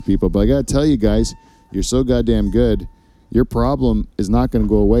about these people, but I got to tell you guys, you're so goddamn good. Your problem is not going to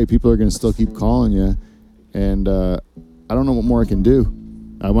go away. People are going to still keep calling you, and I don't know what more I can do.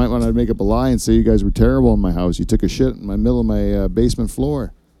 I might want to make up a lie and say you guys were terrible in my house. You took a shit in the middle of my basement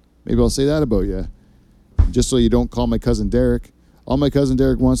floor. Maybe I'll say that about you, just so you don't call my cousin Derek. All my cousin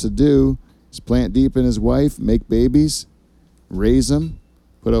Derek wants to do is plant deep in his wife, make babies, raise them,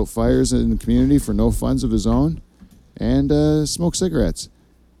 put out fires in the community for no funds of his own, and smoke cigarettes.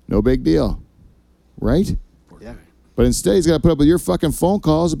 No big deal. Right? Yeah. But instead, he's got to put up with your fucking phone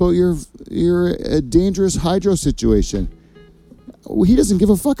calls about your dangerous hydro situation. He doesn't give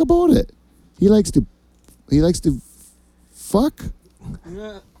a fuck about it. He likes to fuck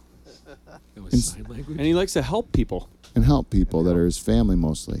That was sign language. And he likes to help people. and help people that are his family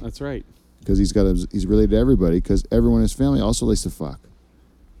mostly. That's right. Because he's related to everybody. Because everyone in his family also likes to fuck.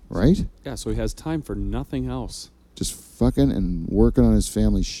 Right? Yeah, so he has time for nothing else. Just fucking and working on his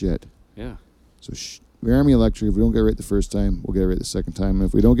family shit. Yeah. So we're Army Electric. If we don't get it right the first time, we'll get it right the second time. And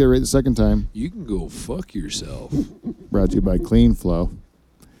if we don't get it right the second time, You can go fuck yourself. brought to you by Clean Flow.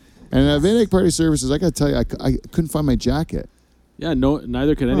 And Vanake Party Services, I got to tell you, I couldn't find my jacket. Yeah,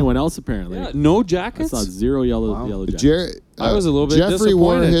 neither could anyone else apparently. Yeah, no I jackets? saw zero yellow jackets. I was a little bit Jeffrey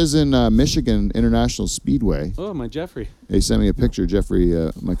wore disappointed. his in Michigan International Speedway. Oh, my Jeffrey. They sent me a picture, Jeffrey,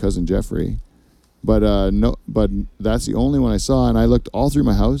 my cousin Jeffrey. But that's the only one I saw, and I looked all through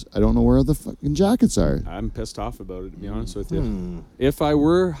my house. I don't know where the fucking jackets are. I'm pissed off about it, to be honest with you. If I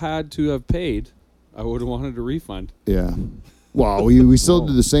had to have paid, I would have wanted a refund. Yeah. Well, we still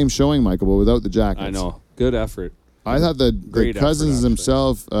did the same showing, Michael, but without the jackets. I know. Good effort. I thought the Great cousins effort,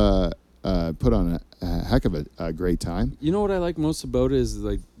 themselves put on a heck of a great time. You know what I like most about it is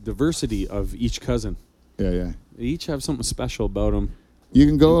like diversity of each cousin. Yeah. They each have something special about them. You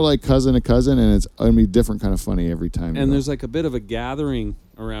can go like cousin to cousin, and it's going to be different kind of funny every time. And there's like a bit of a gathering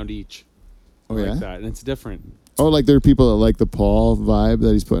around each. Oh, like yeah? that, and it's different. Oh, like there are people that like the Paul vibe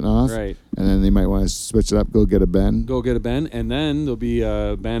that he's putting off. Right. And then they might want to switch it up, go get a Ben. Go get a Ben, and then there'll be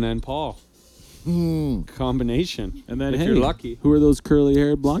Ben and Paul. Combination. And then, if hey, you're lucky. who are those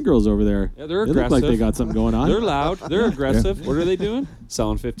curly-haired blonde girls over there? Yeah, they're They look like aggressive. they got something going on. They're loud. They're aggressive. What are they doing?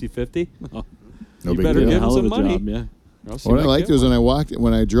 Selling 50-50. No You big better deal. give them Hell some of a money. job, yeah. Or else you What I might liked get was one.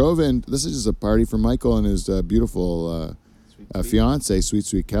 when I drove in. This is just a party for Michael and his beautiful fiance,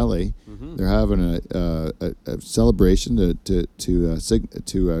 Sweet Kelly. Mm-hmm. They're having a celebration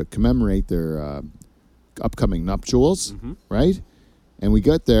to commemorate their upcoming nuptials, Mm-hmm. right? And we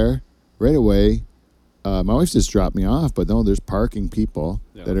got there right away. My wife just dropped me off, but no, there's parking people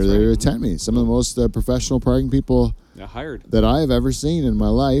Yeah, that are that's there to right. attend me. Some of the most professional parking people Yeah, hired. that I have ever seen in my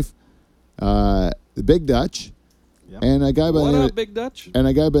life. The Big Dutch, Yep. and a guy by the What name up, Big Dutch? and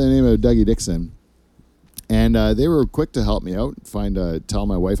a guy by the name of Dougie Dixon. And they were quick to help me out, tell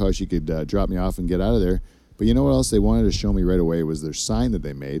my wife how she could drop me off and get out of there. But you know what else they wanted to show me right away was their sign that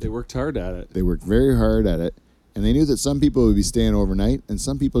they made. They worked hard at it. They worked very hard at it. And they knew that some people would be staying overnight, and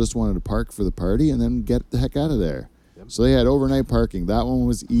some people just wanted to park for the party and then get the heck out of there. Yep. So they had overnight parking. That one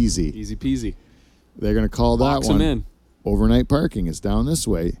was easy. Easy peasy. They're going to call Box that one them in. overnight parking. It's down this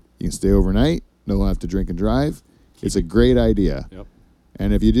way. You can stay overnight. No one have to drink and drive. It's a great idea. Yep.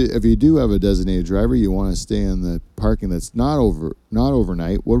 And if you do have a designated driver, you want to stay in the parking that's not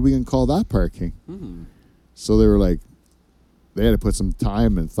overnight. What are we going to call that parking? So they were like, they had to put some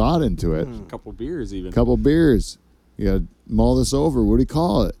time and thought into it. A couple beers even. A couple beers. You got to mull this over. What do you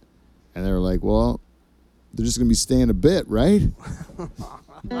call it? And they were like, well, they're just going to be staying a bit, right?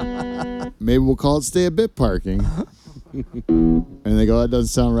 Maybe we'll call it stay a bit parking. And they go, that doesn't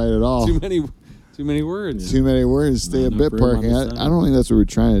sound right at all. Too many words. Too many words. Stay a Not bit enough room parking. on the I don't think that's what we're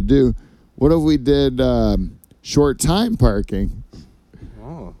trying to do. What if we did short time parking?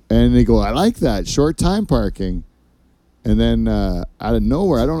 Oh. And they go, I like that short time parking. And then out of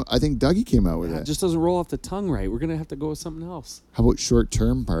nowhere, I think Dougie came out with It it. just doesn't roll off the tongue right. We're gonna have to go with something else. How about short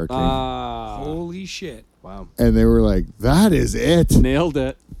term parking? Holy shit. Wow. And they were like, that is it. Nailed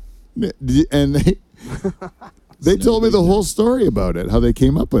it. And they told me the whole story about it, how they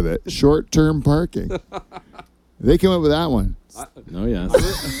came up with it. Short term parking. They came up with that one. Oh, yes.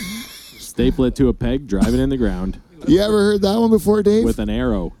 Staple it to a peg, drive it in the ground You ever heard that one before, Dave? with an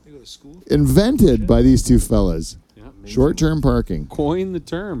arrow. They go to school. Invented by these two fellas. Yeah. Short term parking. Coin the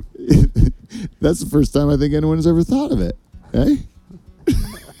term. That's the first time I think anyone has ever thought of it. Eh?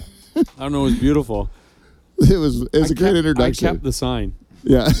 I don't know. It was beautiful. It was a great introduction. I kept the sign.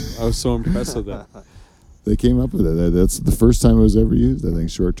 Yeah. I was so impressed with that. They came up with it. That's the first time it was ever used, I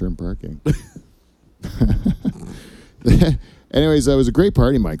think, short term parking. Anyways, that was a great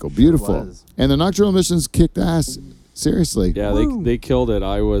party, Michael. Beautiful. was. And the Nocturnal Emissions kicked ass. Seriously. Yeah, they killed it.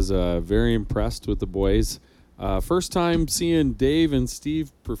 I was very impressed with the boys. First time seeing Dave and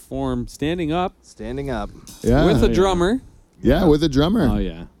Steve perform standing up Standing up. Yeah. with a drummer. Yeah, with a drummer. Oh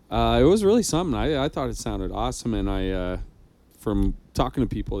yeah. It was really something. I thought it sounded awesome, and I from talking to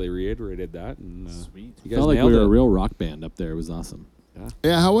people, they reiterated that. And Sweet. you guys Felt like nailed we were it. a real rock band up there. It was awesome.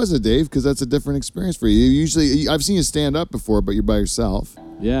 Yeah, how was it, Dave? Because that's a different experience for you. Usually, I've seen you stand up before, but you're by yourself.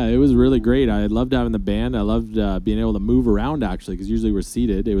 Yeah, it was really great. I loved having the band. I loved being able to move around, actually, because usually we're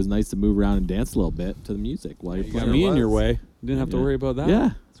seated. It was nice to move around and dance a little bit to the music while you're You got playing. me in your was. way. You didn't have to worry about that.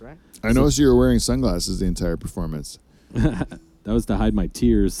 Yeah. That's right. I noticed you were wearing sunglasses the entire performance. That was to hide my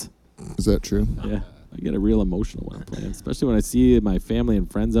tears. Is that true? Yeah. I get a real emotional when I'm playing, especially when I see my family and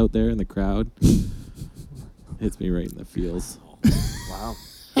friends out there in the crowd. Hits me right in the feels. Wow.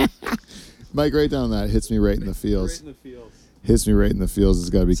 Mike, write down that. Hits me right in the feels. Right in the fields. Hits me right in the feels has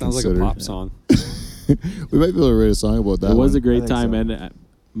got to be Sounds like considered. a pop song. We might be able to write a song about that. It was one. a great I think time, so. and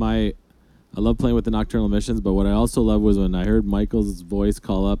I love playing with the Nocturnal Emissions, but what I also loved was when I heard Michael's voice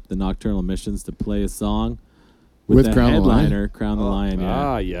call up the Nocturnal Emissions to play a song with the Crown the Lion? headliner, Crown the Lion. Yeah,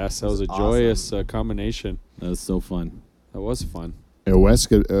 Ah, yes, that was a awesome. joyous combination. that was so fun. That was fun. Yeah, Wes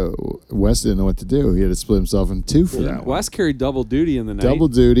didn't know what to do. He had to split himself in two for that one. Wes carried double duty in the night. Double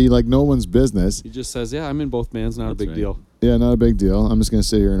duty, like no one's business. He just says, "Yeah, I'm in both bands. Not a That's big right. deal." Yeah, not a big deal. I'm just gonna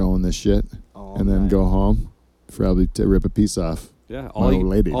sit here and own this shit, All and then night. go home, probably to rip a piece off. Yeah, My all old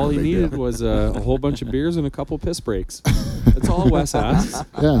lady, all no he big needed deal. was a whole bunch of beers and a couple piss breaks. That's all Wes asks.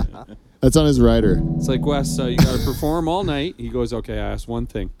 Yeah, that's on his rider. It's like, Wes, you got to perform all night. He goes, "Okay, I asked one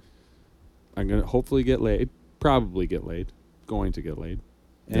thing. I'm gonna hopefully get laid, probably get laid, going to get laid,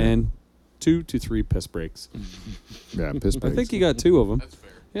 and 2 to 3 piss breaks." Yeah, piss I breaks. think he got 2 of them. That's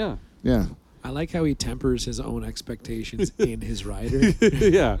fair. Yeah, Yeah, I like how he tempers his own expectations in his rider.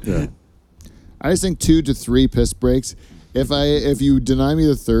 yeah. yeah. I just think 2 to 3 piss breaks. If you deny me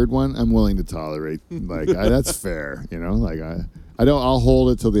the third one, I'm willing to tolerate. Like that's fair, you know. Like I'll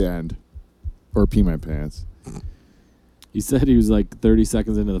hold it till the end, or pee my pants. He said he was like 30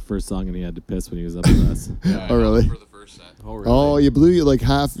 seconds into the first song and he had to piss when he was up with us. Oh really? For the first set. Oh, really? Oh, you blew like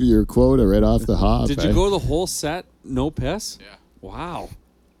half of your quota right off the hop. Did eh? you go the whole set no piss? Yeah. Wow.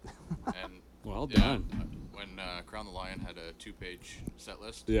 And Well yeah, done. when Crown the Lion had a 2-page set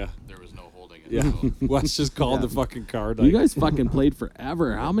list, Yeah. there was no holding it. Yeah. So Wes just called the fucking card. You guys fucking played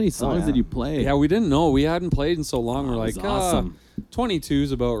forever. How many songs yeah. did you play? Yeah, we didn't know. We hadn't played in so long. We're That like, was awesome.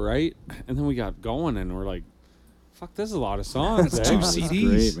 22's about right. And then we got going, and we're like, fuck, this is a lot of songs. That's eh? 2 That's CDs.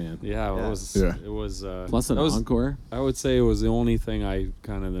 great, man. Yeah, Yeah. it was. Yeah. It was. Plus an that was, encore. I would say it was the only thing I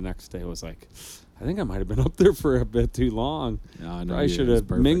kind of the next day was like, I think I might have been up there for a bit too long. No, no, I should it was have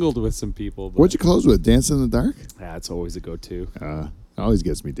perfect. mingled with some people. But What'd you close with? Dancing in the Dark? Yeah, it's always a go-to. Always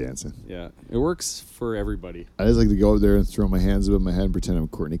gets me dancing. Yeah, it works for everybody. I just like to go up there and throw my hands above my head and pretend I'm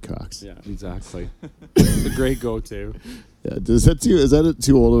Courtney Cox. Yeah, exactly. It's a great go-to. Yeah, is that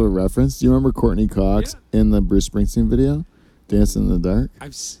too old of a reference? Do you remember Courtney Cox in the Bruce Springsteen video, Dancing in the Dark?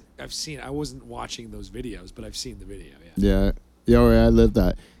 I've seen. I wasn't watching those videos, but I've seen the video. Yeah. Yeah, yeah, I lived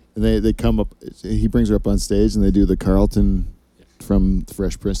that. And they come up. He brings her up on stage, and they do the Carlton from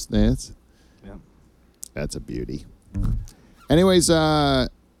Fresh Prince dance. Yeah. That's a beauty. Anyways,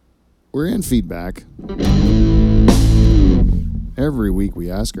 we're in feedback. Every week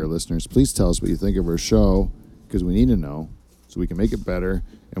we ask our listeners, please tell us what you think of our show, because we need to know so we can make it better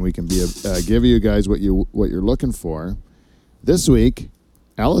and we can give you guys what you're looking for. This week,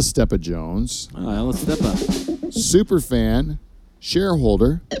 Alice Steppa Jones, Let's step up. super fan,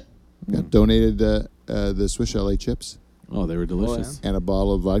 shareholder, got donated the Swiss Chalet chips Oh, they were delicious. and a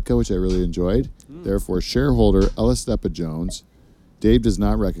bottle of vodka, which I really enjoyed. Therefore, shareholder Ella Steppa Jones. Dave does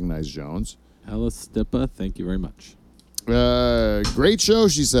not recognize Jones. Alice Stippa, thank you very much. Great show,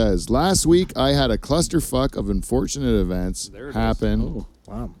 she says. Last week, I had a clusterfuck of unfortunate events There it is. happen Oh,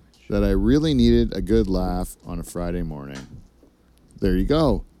 Wow. that I really needed a good laugh on a Friday morning. There you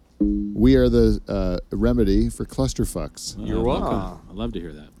go. We are the remedy for clusterfucks. You're welcome. I'd love to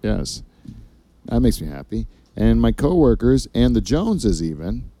hear that. Yes. That makes me happy. And my coworkers and the Joneses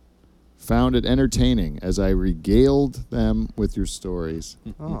even found it entertaining as I regaled them with your stories.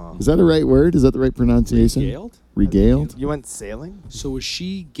 Oh. Is that a right word? Is that the right pronunciation? Regaled? Regaled? You went sailing? So was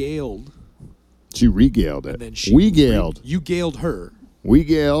she galed, She regaled it. and then she We galed. you galed her, We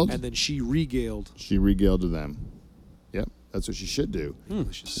galed. and then she regaled. She regaled to them. Yep, that's what she should do.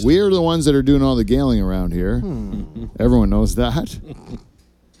 Delicious. We're the ones that are doing all the galing around here. Everyone knows that.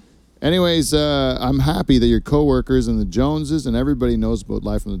 Anyways, I'm happy that your coworkers and the Joneses and everybody knows about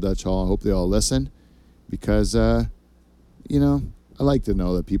Live from the Dutch Hall. I hope they all listen because, I like to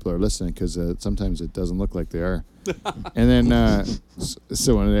know that people are listening because sometimes it doesn't look like they are. And then,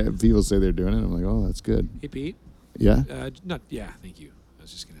 so when people say they're doing it, I'm like, oh, that's good. Hey, Pete. Yeah? Thank you. I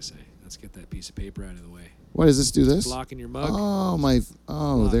was just going to say, let's get that piece of paper out of the way. What does this do this? Blocking your mug.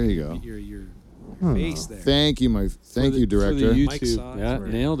 Oh, there you go. Your face there. Thank you, thank you, director. For the Mike saw YouTube. it. Yeah,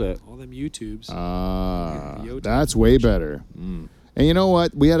 nailed it. All them YouTubes. That's way better. And you know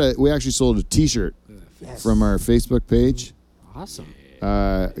what? We actually sold a T-shirt from our Facebook page. Awesome.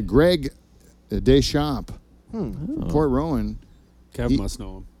 Greg Deschamps, from Port Rowan. Kev must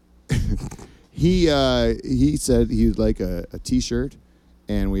know him. He said he'd like a T-shirt,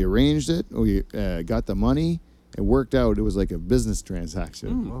 and we arranged it. We got the money. It worked out. It was like a business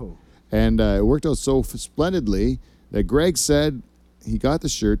transaction. Whoa. And it worked out so splendidly that Greg said he got the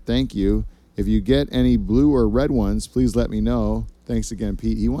shirt. Thank you. If you get any blue or red ones, please let me know. Thanks again,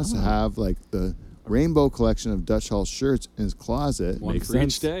 Pete. He wants to have like the rainbow collection of Dutch Hall shirts in his closet. One Makes for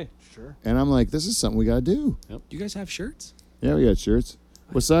sense. each day. Sure. And I'm like, this is something we got to do. Do you guys have shirts? Yeah, we got shirts.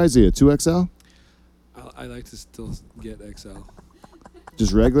 What size are you? 2XL? I like to still get XL.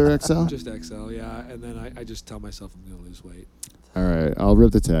 Just regular XL? Just XL, yeah. And then I just tell myself I'm going to lose weight. All right, I'll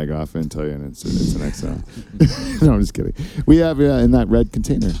rip the tag off and tell you it's an XL. No, I'm just kidding. We have in that red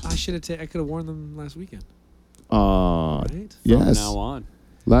container. I could have worn them last weekend. Right? From Yes. now on.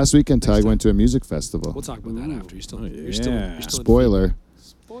 Last weekend, Tige went to a music festival. We'll talk about that after. You're still, Oh, you're still yeah. in Spoiler.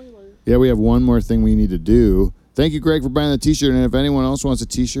 Yeah, we have one more thing we need to do. Thank you, Greg, for buying the T-shirt. And if anyone else wants a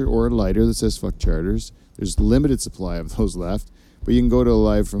T-shirt or a lighter that says "Fuck Charters," there's limited supply of those left. But you can go to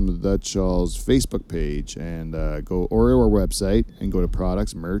Live from the Dutch Hall's Facebook page and go or our website and go to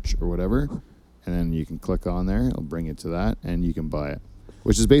products, merch, or whatever, and then you can click on there. It'll bring you to that, and you can buy it.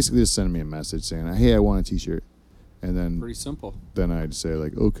 Which is basically just sending me a message saying, "Hey, I want a T-shirt," and then Pretty simple. then I'd say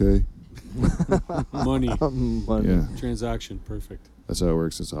like, "Okay." Money. Yeah. Transaction. Perfect. That's how it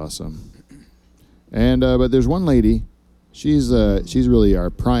works. It's awesome. And but there's one lady. She's really our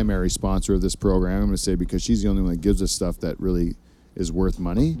primary sponsor of this program. I'm going to say because she's the only one that gives us stuff that really is worth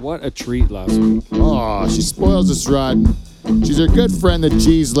money. What a treat last week. Oh, she spoils us rotten. She's our good friend, the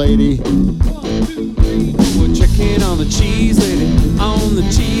cheese lady. We're checking on the cheese lady. On the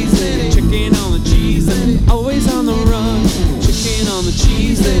cheese lady. Checking on the cheese lady. Always on the run. Checking on the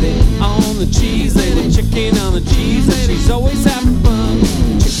cheese lady. On the cheese lady. Checking on the cheese lady. She's always having fun.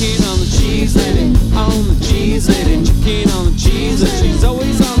 Checking on the cheese lady. On the cheese lady. Checking on the cheese lady. She's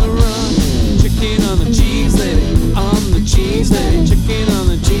always on the run. Checking on the cheese lady. On the cheese lady. Checking on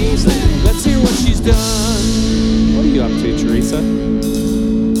the cheese lady. Let's hear what she's done. What are you up to, Teresa?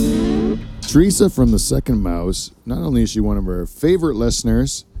 Teresa from the Second Mouse. Not only is she one of our favorite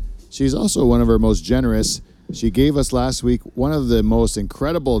listeners, she's also one of our most generous. She gave us last week one of the most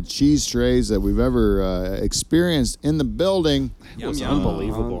incredible cheese trays that we've ever experienced in the building. It was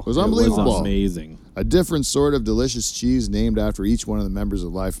unbelievable. It was unbelievable. It was amazing. A different sort of delicious cheese named after each one of the members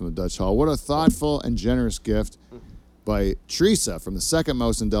of Live from the Dutch Hall. What a thoughtful and generous gift by Teresa from the Second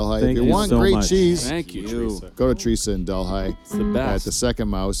Mouse in Delhi. Thank if you you want so great much. cheese, Thank you, Teresa. go to Teresa in Delhi It's the best. at the Second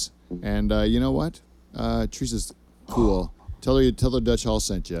Mouse. And you know what? Teresa's cool. Tell her Dutch Hall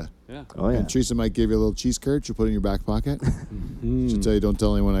sent you. Yeah. Oh, yeah. And Teresa might give you a little cheese curd she'll put in your back pocket. She'll tell you, don't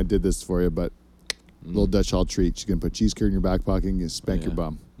tell anyone I did this for you, but a little Dutch Hall treat. She's going to put cheese curd in your back pocket and spank your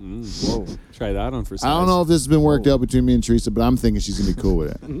bum. Whoa. Try that on for size. I don't know if this has been worked out between me and Teresa, but I'm thinking she's going to be cool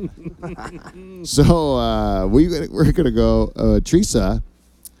with it. So we're going to go. Teresa,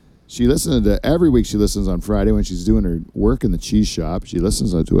 she listens to every week. She listens on Friday when she's doing her work in the cheese shop. She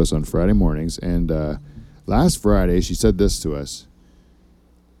listens to us on Friday mornings. And last Friday, she said this to us.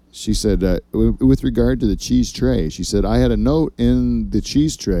 She said, with regard to the cheese tray, she said, I had a note in the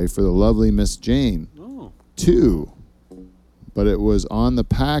cheese tray for the lovely Miss Jane, too, but it was on the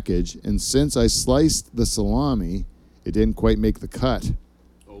package, and since I sliced the salami, it didn't quite make the cut.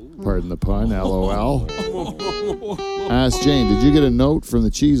 Pardon the pun, LOL. Ask Jane, did you get a note from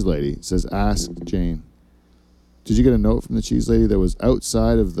the cheese lady? It says, ask Jane. Did you get a note from the cheese lady that was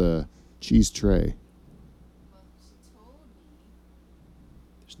outside of the cheese tray?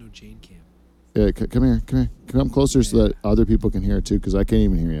 No Jane Cam. Yeah, come here. Come closer so that other people can hear it too, because I can't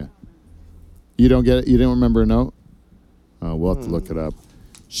even hear you. You don't get it? You didn't remember a note? Oh, we'll have to look it up.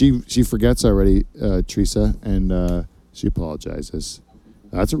 She forgets already, Teresa, and she apologizes.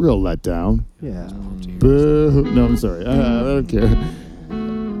 That's a real letdown. Yeah. Boo. No, I'm sorry. I don't care.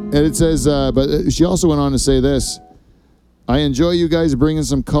 And it says, but she also went on to say this. I enjoy you guys bringing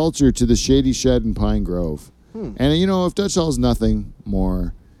some culture to the Shady Shed in Pine Grove. And, you know, if Dutch Hall is nothing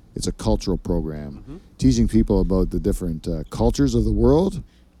more, it's a cultural program, teaching people about the different cultures of the world.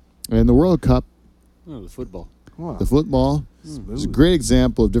 And the World Cup Oh, the football. Wow. The football is a great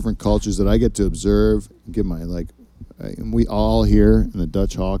example of different cultures that I get to observe. Give my and we all here in the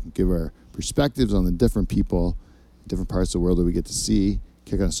Dutch Hall can give our perspectives on the different people, different parts of the world that we get to see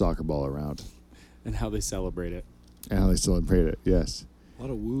kicking a soccer ball around. And how they celebrate it. And how they celebrate it, yes. A lot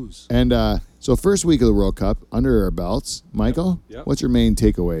of woos. And so first week of the World Cup, under our belts. Michael, Yep. what's your main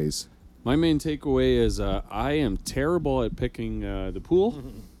takeaways? My main takeaway is I am terrible at picking the pool.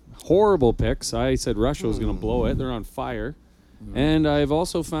 Horrible picks. I said Russia was going to blow it. They're on fire. And I've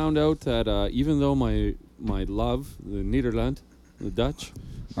also found out that even though my love, the Nederland, the Dutch,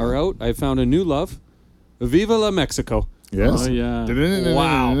 are out, I found a new love. Viva la Mexico. Yes. Oh, yeah.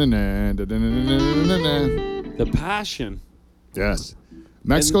 Wow. The passion Yes.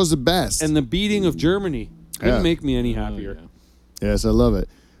 Mexico's the best. and the beating of Germany couldn't Yeah. make me any happier. Yes, I love it.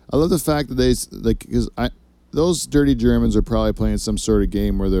 I love the fact that because those dirty Germans are probably playing some sort of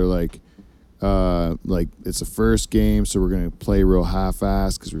game where they're like it's the first game, so we're gonna play real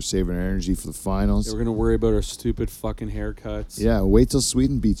half-assed because we're saving our energy for the finals. We're going to worry about our stupid fucking haircuts. Yeah, wait till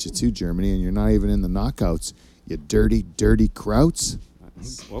Sweden beats you too, Germany, and you're not even in the knockouts. You dirty, dirty Krauts.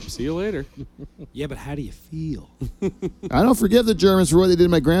 Well, see you later. Yeah, but how do you feel? I don't forgive the Germans for what they did to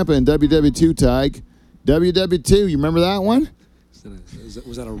my grandpa in WW2, Tige. WW2, you remember that one?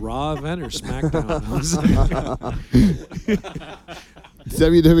 Was that a Raw event or SmackDown?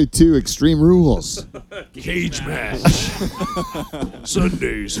 WW2 Extreme Rules. Cage match.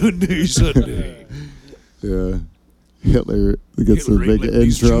 Sunday. Yeah. Hitler gets the big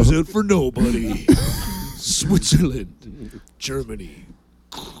intro. out for nobody. Switzerland, Germany.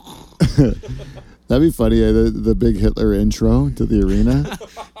 That'd be funny, the big Hitler intro to the arena.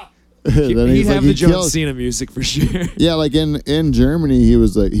 Then He'd have the John kills. Cena music for sure. Yeah, like in Germany, he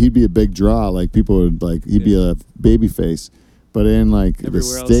was like he'd be a big draw. Like people would he'd be a baby face. But in the Everywhere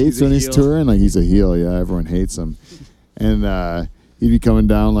else, States he's a when he's heel. touring, he's a heel. Yeah, everyone hates him. And he'd be coming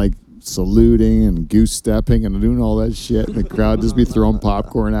down saluting and goose stepping and doing all that shit. And the crowd just be throwing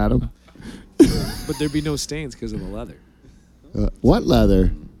popcorn at him. But there'd be no stains because of the leather. What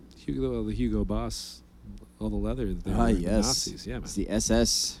leather? The Hugo Boss, all the leather. That they were Yes. Nazis. Yeah, man. It's the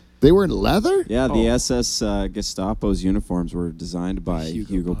SS. They weren't leather? Yeah, the Oh. SS Gestapo's uniforms were designed by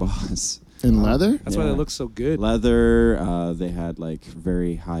Hugo Hugo Boss. Boss. In leather? That's why Yeah. they look so good. Leather. They had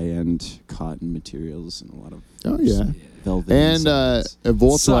very high-end cotton materials and a lot of Oh, yeah. velvet. And a Sucks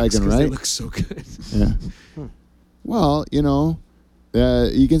Volkswagen, 'cause They right? look so good. Yeah. Well,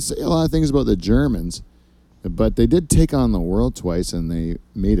 you can say a lot of things about the Germans, but they did take on the world twice, and they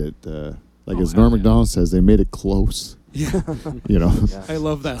made it, as Norm Macdonald says, they made it close. Yeah, I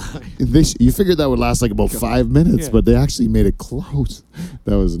love that line. You figured that would last about 5 minutes, Yeah. but they actually made it close.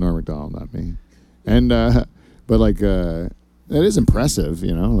 That was Norm Macdonald, not me. And that is impressive,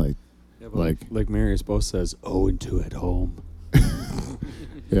 Like Marius both says, 0-2 at home.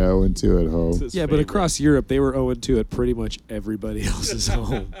 Yeah, I went to at home. Yeah, but across Europe, they were 0-2 at pretty much everybody else's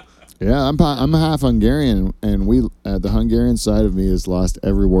home. Yeah, I'm half Hungarian, and the Hungarian side of me has lost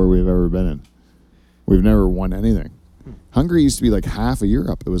every war we've ever been in. We've never won anything. Hungary used to be half of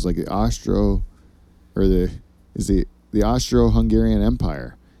Europe. It was the the Austro-Hungarian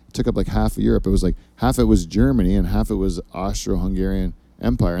Empire. It took up half of Europe. It was half it was Germany and half it was Austro-Hungarian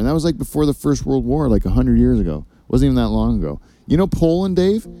Empire, and that was before the First World War, 100 years ago. It wasn't even that long ago. Poland,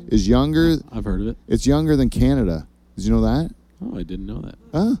 Dave, is younger. I've heard of it. It's younger than Canada. Did you know that? Oh, I didn't know that.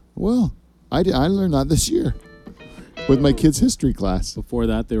 Well, I learned that this year with my kids' history class. Before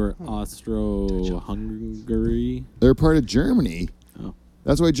that, they were Austro-Hungary. They're part of Germany. Oh,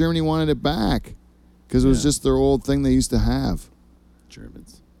 That's why Germany wanted it back, because it was just their old thing they used to have.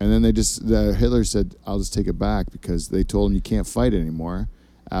 Germans. And then Hitler said, "I'll just take it back," because they told him you can't fight anymore.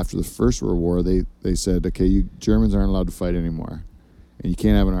 After the First World War, they said, "Okay, you Germans aren't allowed to fight anymore, and you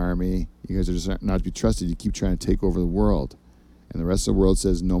can't have an army. You guys are just not to be trusted. You keep trying to take over the world." And the rest of the world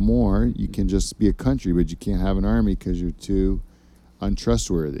says, "No more. You can just be a country, but you can't have an army because you're too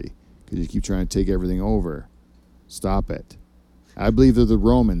untrustworthy, because you keep trying to take everything over. Stop it." I believe they're the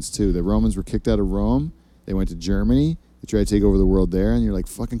Romans, too. The Romans were kicked out of Rome. They went to Germany. They tried to take over the world there, and you're like,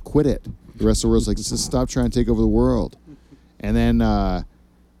 fucking quit it. The rest of the world's like, just stop trying to take over the world. And then, the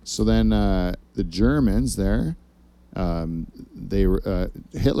Germans there,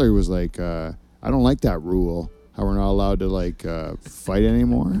 Hitler was like, I don't like that rule, how we're not allowed to fight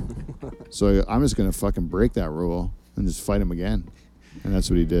anymore. So I'm just gonna fucking break that rule and just fight him again. And that's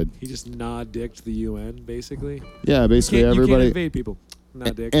what he did. He just nod-dicked the UN, basically. Yeah, basically You everybody. can't invade people.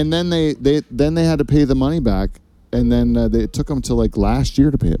 Nod-dick. And then they had to pay the money back, and then it took them till last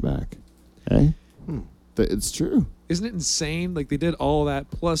year to pay it back. Hey, It's true. Isn't it insane? They did all that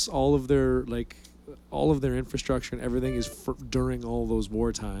plus all of their all of their infrastructure and everything is during all those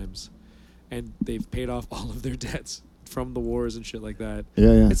war times, and they've paid off all of their debts from the wars and shit like that.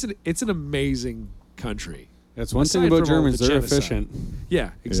 Yeah. It's an amazing country. That's one thing Aside about from all Germans. the They're genocide. efficient. Yeah,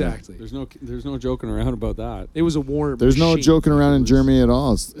 exactly. There's no joking around about that. It was a war. There's no machine. joking around in Germany at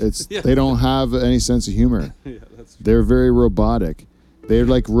all. It's they don't have any sense of humor. They're very robotic. They're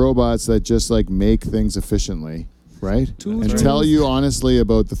like robots that just like make things efficiently, right? And tell you honestly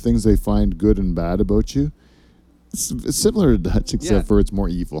about the things they find good and bad about you. It's similar to Dutch, except for it's more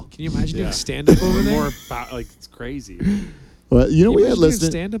evil. Can you imagine doing stand-up over there? More like it's crazy. Well, you know, Can we you had imagine doing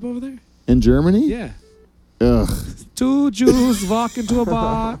listened stand-up over there? in Germany. Yeah. Ugh. 2 Jews walk into a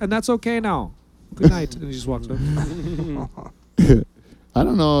bar, and that's okay now. Good night. And he just walks up. I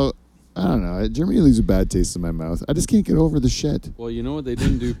don't know. Germany leaves a bad taste in my mouth. I just can't get over the shit. Well, you know what they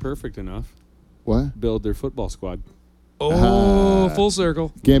didn't do perfect enough? What? Build their football squad. Oh, full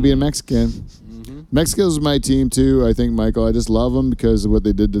circle. Can't be a Mexican. Mexico's my team too. I think, Michael. I just love them because of what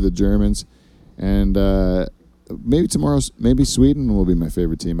they did to the Germans, and maybe maybe Sweden will be my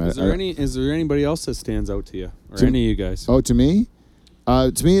favorite team. Is there anybody else that stands out to you, or To- any of you guys? Oh, to me,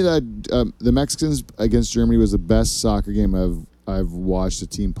 that the Mexicans against Germany was the best soccer game I've watched a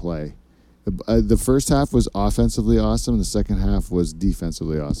team play. The first half was offensively awesome. The second half was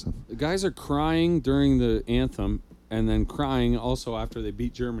defensively awesome. The guys are crying during the anthem, and then crying also after they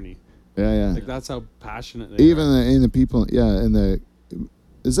beat Germany. Yeah. Like that's how passionate they Even are. the people,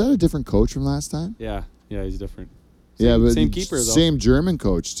 is that a different coach from last time? Yeah, he's different. Same keeper though. Same German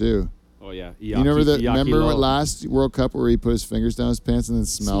coach too. Oh yeah, You remember Iaki what Lowe. last World Cup where he put his fingers down his pants and then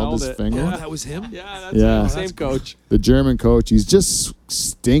smelled his it. finger? Oh, that was him? Yeah, that's Yeah. him, same coach. The German coach, he's just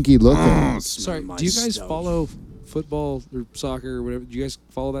stinky looking. Sorry, do you guys follow football or soccer or whatever? Do you guys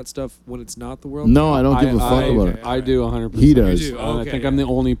follow that stuff when it's not the World No, Cup? I don't give a fuck about it. I do 100%. He does. You do? I Okay, think I'm the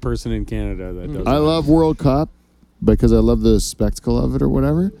only person in Canada that does. I love World Cup because I love the spectacle of it or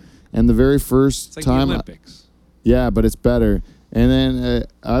whatever. And the very first It's like time, the Olympics. yeah, but it's better. And then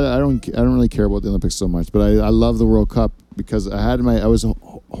I don't really care about the Olympics so much, but I love the World Cup because I was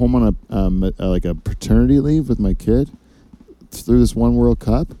home on a paternity leave with my kid through this one World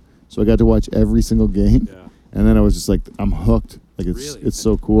Cup, so I got to watch every single game. Yeah. And then I was just like, I'm hooked. Like it's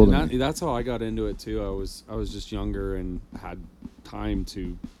so cool. To me. That's how I got into it too. I was just younger and had time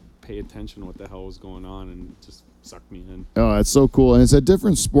to pay attention to what the hell was going on, and it just sucked me in. Oh, it's so cool, and it's a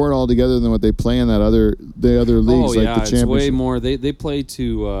different sport altogether than what they play in the other leagues, like the championship. It's way more. They play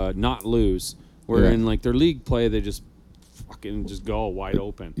to not lose. Where in like their league play, they just fucking just go wide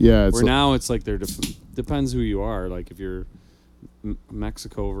open. Yeah, it's where now it's like depends who you are. Like if you're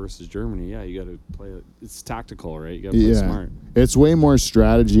Mexico versus Germany, yeah, you got to play it. It's tactical, right? You got to play smart. It's way more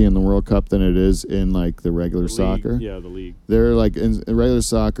strategy in the World Cup than it is in like the regular soccer. Yeah, the league. They're like in regular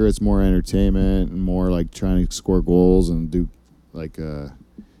soccer, it's more entertainment and more like trying to score goals and do like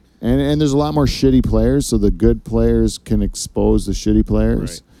and there's a lot more shitty players, so the good players can expose the shitty players.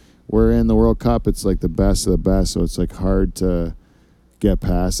 Right. Where in the World Cup, it's like the best of the best, so it's like hard to get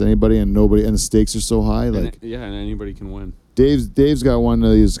past anybody and nobody, and the stakes are so high. Like and anybody can win. Dave's got one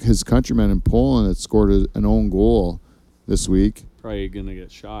of his countrymen in Poland that scored an own goal this week. Probably gonna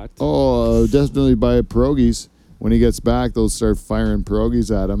get shot. Oh, definitely by pierogies. When he gets back, they'll start firing pierogies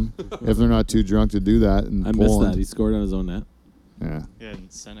at him if they're not too drunk to do that. In I Poland. missed that. He scored on his own net. Yeah. Yeah, in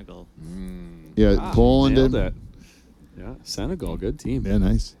Senegal. Yeah, Poland nailed did. it. Yeah, Senegal, good team. Yeah,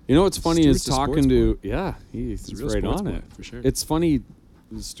 nice. You know what's funny is Stewart's a talking sports to he's He's a real right sports on boy, it for sure. It's funny.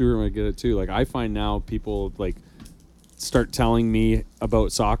 Stewart might get it too. Like I find now people like start telling me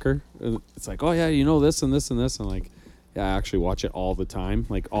about soccer. And it's like, oh yeah, you know this and this and this, and like, yeah, I actually watch it all the time,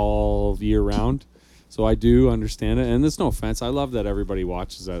 like all year round. So I do understand it, and there's no offense. I love that everybody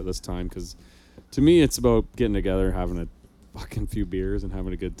watches at this time because, to me, it's about getting together, having a fucking few beers, and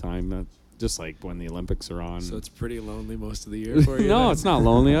having a good time. Not just like when the Olympics are on. So it's pretty lonely most of the year for you. No, then? it's not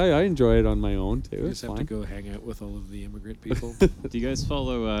lonely. I enjoy it on my own too. You It's just have fine. to go hang out with all of the immigrant people. Do you guys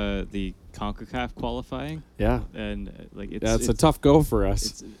follow the CONCACAF qualifying? Yeah, And it's a tough go for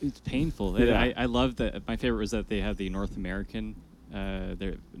us. It's painful. Yeah. And I love that. My favorite was that they have the North American.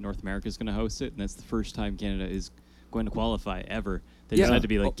 North America is going to host it, and that's the first time Canada is going to qualify ever. They Yeah. decided to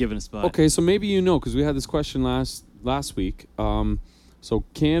be like given a spot. Okay, so maybe you know because we had this question last week. So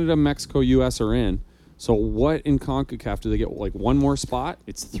Canada, Mexico, U.S. are in. So what in CONCACAF do they get? Like one more spot?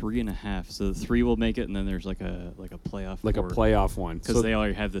 It's 3.5. So the 3 will make it, and then there's like a playoff. Like a playoff one? Because So, they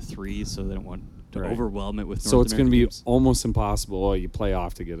already have the 3, so they don't want to Right. overwhelm it with. so North it's going to be American teams. almost impossible. Oh, you play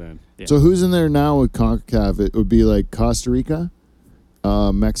off to get in. Yeah. So who's in there now with CONCACAF? It would be like Costa Rica,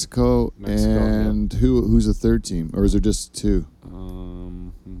 Mexico, Mexico, and who's the third team? Or is there just 2?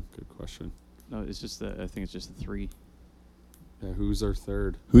 Good question. No, it's just I think it's just the 3. Yeah, who's our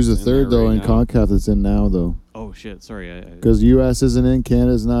third? Who's the In third, there though, right in now. CONCACAF that's in now, though? Oh shit! Sorry. Because U.S. isn't in,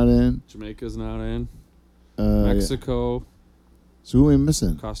 Canada's not in. Jamaica's not in. Yeah. Mexico, So who are we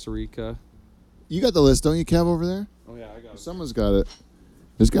missing? Costa Rica. You got the list, don't you, Kev, over there? Oh yeah, I got it. Someone's got it.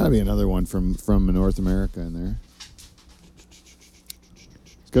 There's got to be another one from North America in there.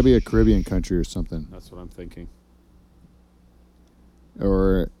 It's got to be a Caribbean country or something. That's what I'm thinking.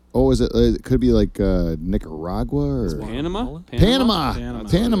 Or, it could be like Nicaragua or... Panama?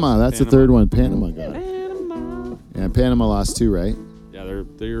 Panama. That's the third one. Panama got it. Yeah, Panama lost 2, right? Yeah,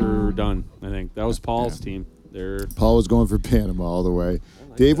 they're done. I think that was Paul's team. Paul was going for Panama all the way.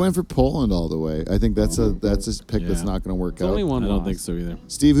 Dave went for Poland all the way. I think that's a pick that's not going to work It's out. only one I don't loss. think so either.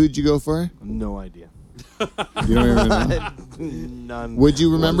 Steve, who'd you go for? No idea. You don't even know? None. Would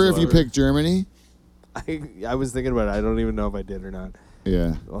you remember if you whatsoever. picked Germany? I was thinking about it. I don't even know if I did or not.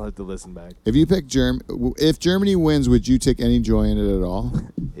 Yeah. I'll have to listen back. If you pick if Germany wins, would you take any joy in it at all?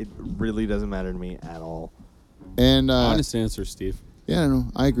 It really doesn't matter to me at all. And Honest answer, Steve. yeah, no,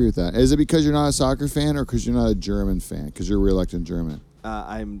 I agree with that. Is it because you're not a soccer fan or because you're not a German fan? Because you're reluctant German.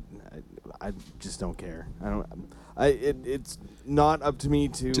 I just don't care. I don't. It's not up to me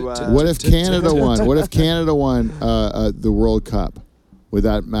to. What if Canada won? What if Canada won the World Cup? Would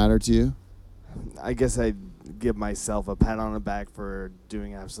that matter to you? I guess I'd give myself a pat on the back for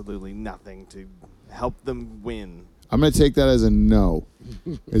doing absolutely nothing to help them win. I'm going to take that as a no.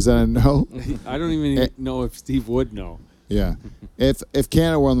 Is that a no? I don't even know if Steve would know. Yeah. If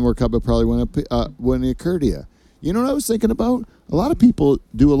Canada won the World Cup, it probably wouldn't occur to you. You know what I was thinking about? A lot of people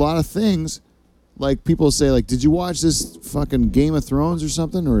do a lot of things. Like people say, like, did you watch this fucking Game of Thrones or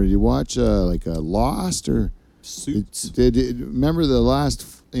something? Or did you watch Lost or Suits? Remember the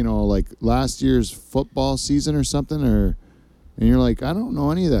last year's football season or something? And you're like, I don't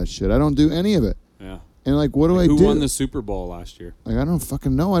know any of that shit. I don't do any of it. Yeah. And like, what do I do? Who won the Super Bowl last year? Like, I don't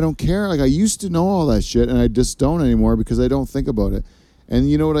fucking know. I don't care. Like, I used to know all that shit, and I just don't anymore because I don't think about it. And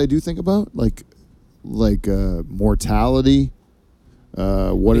you know what I do think about? Like mortality,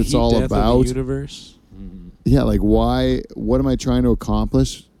 what it's all about. The universe. Yeah, like why? What am I trying to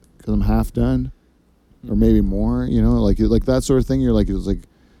accomplish? Because I'm half done, or maybe more. You know, like that sort of thing. You're like,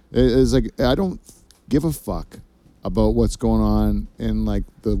 it's like I don't give a fuck about what's going on in like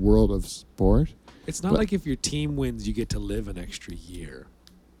the world of sport. It's not like if your team wins, you get to live an extra year.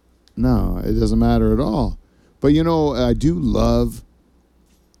 No, it doesn't matter at all. But you know, I do love,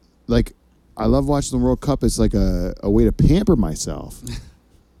 like, I love watching the World Cup. It's like a way to pamper myself.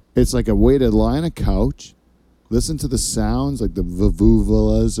 It's like a way to lie on a couch, listen to the sounds, like the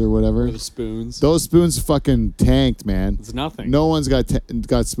vuvuzelas or whatever. Or the spoons. Those spoons fucking tanked, man. It's nothing. No one's got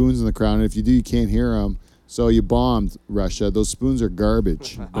spoons in the crowd, and if you do, you can't hear them. So you bombed Russia. Those spoons are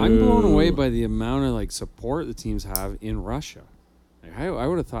garbage. I'm blown away by the amount of like support the teams have in Russia. Like, I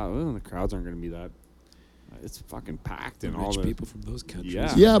would have thought, well, the crowds aren't going to be that. It's fucking packed and all Rich the people from those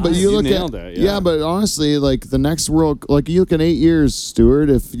countries. Yeah, but you look nailed at it. yeah, but honestly, like the next World, like you look at 8 years, Stewart.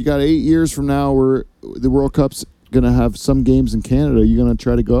 If you got 8 years from now, where the World Cup's gonna have some games in Canada, you gonna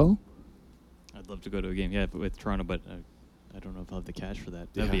try to go? I'd love to go to a game, with Toronto, but I don't know if I'll have the cash for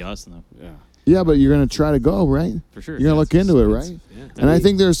that. That'd be awesome, though. Yeah. Yeah, but you're gonna try to go, right? For sure. You're gonna look into it, right? Yeah. And I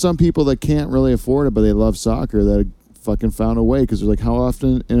think there's some people that can't really afford it, but they love soccer that fucking found a way because they're like, how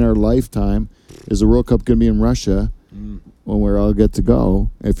often in our lifetime is the World Cup gonna be in Russia when we all get to go?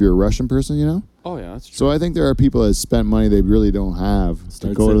 If you're a Russian person, you know. Oh yeah, that's true. So I think there are people that spent money they really don't have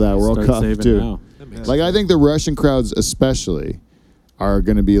to go to that World Cup too. Now. Like I think the Russian crowds especially are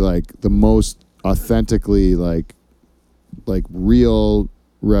going to be like the most authentically like real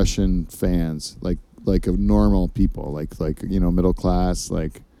Russian fans, like of normal people, like you know, middle class,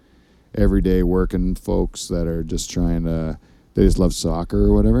 like everyday working folks that are just trying to, they just love soccer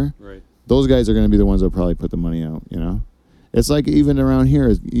or whatever. Right. Those guys are going to be the ones that probably put the money out, you know. It's like even around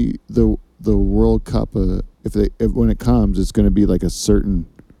here, the World Cup, if when it comes, it's going to be like a certain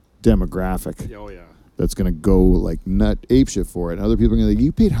demographic. Oh yeah. That's going to go like nut apeshit for it. And other people are going to be like,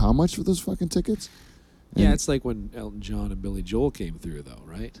 you paid how much for those fucking tickets? Yeah, And it's like when Elton John and Billy Joel came through, though,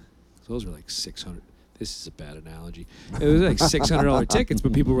 right? So those were like $600. This is a bad analogy. It was like $600 tickets,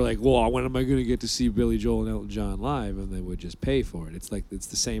 but people were like, "Well, when am I going to get to see Billy Joel and Elton John live?" And they would just pay for it. It's like it's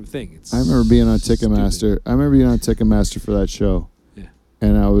the same thing. It's I remember being on stupid. Ticketmaster. I remember being on Ticketmaster for that show. Yeah.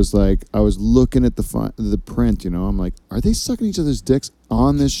 And I was like, I was looking at the print, you know. I'm like, are they sucking each other's dicks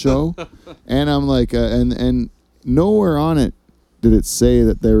on this show? And I'm like, and nowhere on it did it say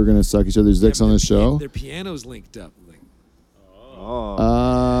that they were going to suck each other's dicks but on the show. Their pianos linked up.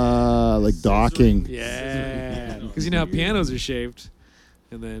 Like docking. Yeah, because you know how pianos are shaped.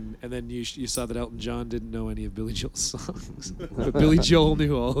 And then you saw that Elton John didn't know any of Billy Joel's songs, but Billy Joel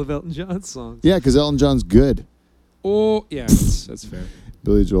knew all of Elton John's songs. Yeah, because Elton John's good. Oh yeah, that's fair.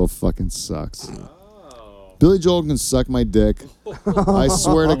 Billy Joel fucking sucks. Billy Joel can suck my dick. I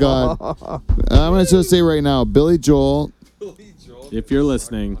swear to God. I'm going to just say right now, Billy Joel. If you're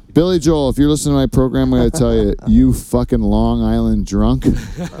listening. Billy Joel, if you're listening to my program, I'm going to tell you, you fucking Long Island drunk.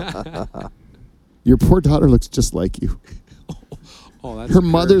 Your poor daughter looks just like you. Oh, that's her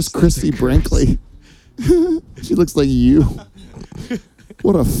mother's Christy Brinkley. She looks like you.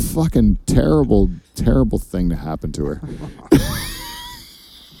 What a fucking terrible, terrible thing to happen to her.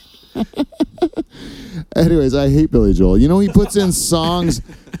 Anyways, I hate Billy Joel. You know, he puts in songs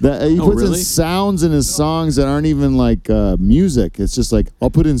that he puts in sounds in his songs that aren't even like music. It's just like I'll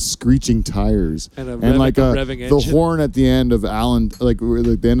put in screeching tires and like the horn at the end of like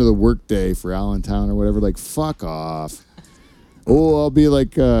the end of the workday for Allentown or whatever. Like fuck off. Oh, I'll be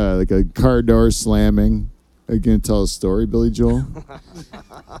like a car door slamming. Are you gonna tell a story, Billy Joel?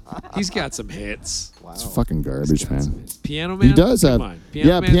 He's got some hits. Wow. It's fucking garbage, man. Piano Man? He does have.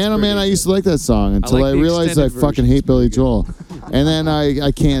 Piano Man, I used to like that song until I realized I fucking hate Billy Joel. And then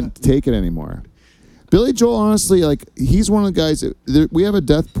I can't take it anymore. Billy Joel, honestly, like, he's one of the guys, we have a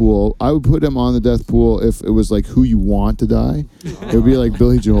death pool. I would put him on the death pool if it was like who you want to die. It would be like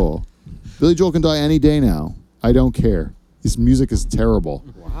Billy Joel. Billy Joel can die any day now. I don't care. His music is terrible.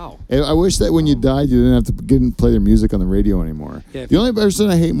 Wow. I wish that when you died, you didn't have to play their music on the radio anymore. Yeah, the only person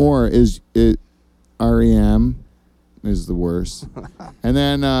I hate more is REM is the worst. And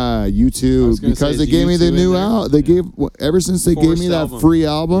then U2, because they gave me the new album. They gave, ever since they gave me that free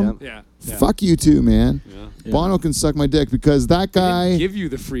album, fuck U2, man. Yeah. Bono can suck my dick because that guy... They didn't give you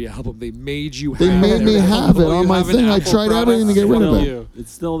the free album. They made you have it. They made me have it on my thing. I tried everything to get rid of it.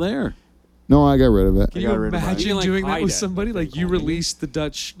 It's still there. No, I got rid of it. Can you imagine doing that with somebody? Like, you released the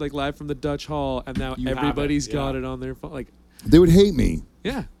Dutch, like, live from the Dutch Hall, and now everybody's got it on their phone. Like, they would hate me.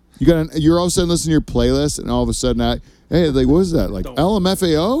 Yeah. You're all of a sudden listening to your playlist, and all of a sudden, hey, like, what is that? Like,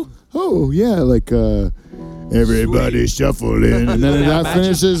 LMFAO? Oh, yeah, like, everybody shuffling. And then that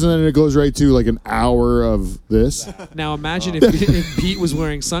finishes, and then it goes right to, like, an hour of this. Now, imagine if Pete was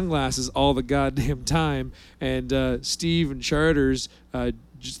wearing sunglasses all the goddamn time, and Steve and Charters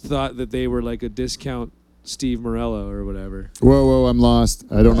just thought that they were like a discount Steve Morello or whatever. Whoa, I'm lost.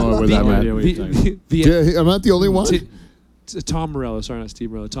 I don't know what that meant. I'm not the only one? Tom Morello. Sorry, not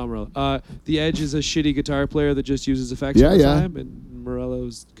Steve Morello. Tom Morello. The Edge is a shitty guitar player that just uses effects all the time, and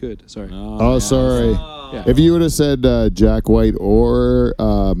Morello's good. Sorry. Sorry. Yeah. If you would have said Jack White or...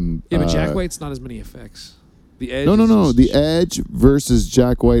 but Jack White's not as many effects. The Edge No. The Edge versus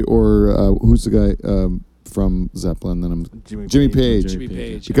Jack White or... who's the guy... from Zeppelin, then Jimmy Page. Jimmy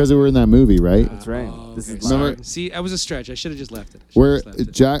Page. Because they were in that movie, right? That's right. Oh, This is remember, see, that was a stretch. I should have just left it.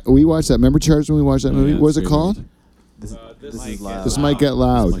 We watched that. Remember, Charles, when we watched that movie? What was it called? This is loud. This Might Get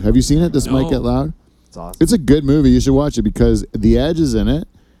Loud. Have you seen it? This Might Get Loud? It's awesome. It's a good movie. You should watch it because The Edge is in it,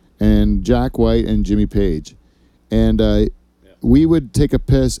 and Jack White and Jimmy Page. And we would take a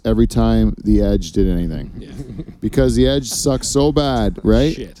piss every time The Edge did anything. Yeah. Because The Edge sucks so bad,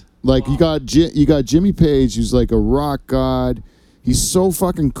 right? Shit. Like, you got Jimmy Page, who's like a rock god. He's so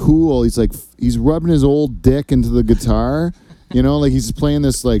fucking cool. He's rubbing his old dick into the guitar. You know, like he's playing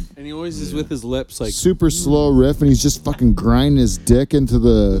this like... And he always is with his lips like... super slow riff, and he's just fucking grinding his dick into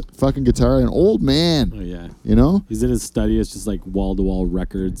the fucking guitar. An old man. Oh, yeah. You know? He's in his study. It's just like wall-to-wall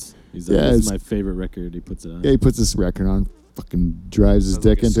records. He's like, this is my favorite record. He puts it on. Yeah, he puts this record on, fucking drives his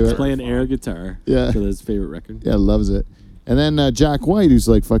dick into it. He's playing air guitar. Yeah. For his favorite record. Yeah, loves it. And then Jack White, who's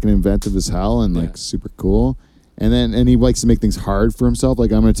like fucking inventive as hell and like super cool. And he likes to make things hard for himself.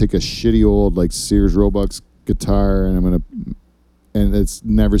 Like, I'm going to take a shitty old like Sears Roebuck's guitar and it's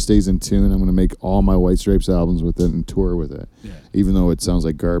never stays in tune. I'm going to make all my White Stripes albums with it and tour with it. Yeah. Even though it sounds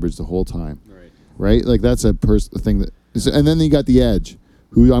like garbage the whole time. Right? Like, that's a thing that... And then you got The Edge,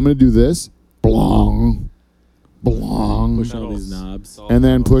 who I'm going to do this. Blong. Push all these knobs. And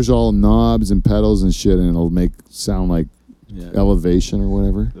then push all knobs and pedals and shit, and it'll sound like Elevation or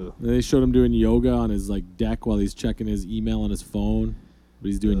whatever. They showed him doing yoga on his like deck while he's checking his email on his phone. But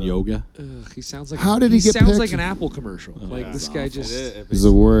he's doing yoga. He sounds like How did he get sounds picked? like an Apple commercial. Like this guy just He's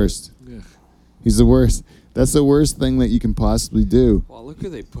the worst. He's the worst. That's the worst thing that you can possibly do. Well, look who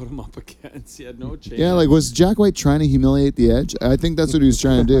they put him up against. He had no chance. Yeah, like, was Jack White trying to humiliate The Edge? I think that's what he was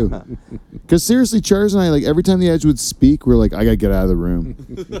trying to do. Because seriously, Charles and I, like, every time The Edge would speak, we're like, I gotta get out of the room.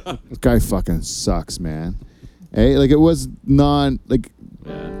 This guy fucking sucks, man. Hey, like, it was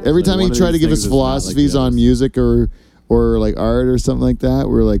every time he tried to give his philosophies on music or like art or something like that,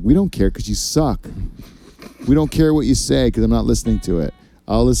 we're like, we don't care because you suck. We don't care what you say because I'm not listening to it.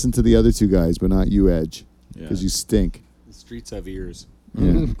 I'll listen to the other two guys, but not you, Edge, because you stink. The streets have ears.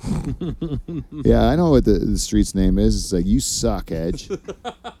 Yeah. Yeah, I know what the street's name is. It's like, you suck, Edge.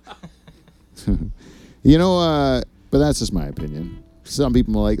 You know, but that's just my opinion. Some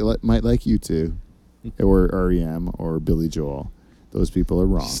people might like you too, or REM or Billy Joel. Those people are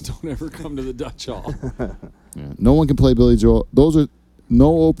wrong. Just don't ever come to the Dutch Hall. Yeah. No one can play Billy Joel.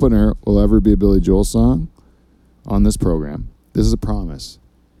 No opener will ever be a Billy Joel song on this program. This is a promise.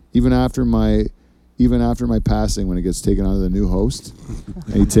 Even after my passing, when it gets taken on to the new host,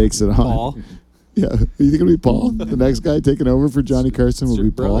 and he takes it on. Paul? Yeah. You think it'll be Paul? The next guy taking over for Johnny Carson will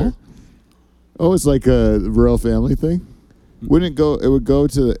be Paul? Oh, it's like a royal family thing? Wouldn't it go? It would go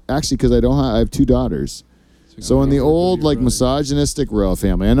to, actually, because I have two daughters. So in the old, like, misogynistic royal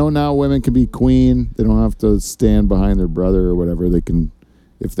family, I know now women can be queen. They don't have to stand behind their brother or whatever. They can,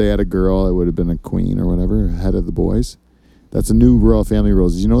 if they had a girl, it would have been a queen or whatever, head of the boys. That's a new royal family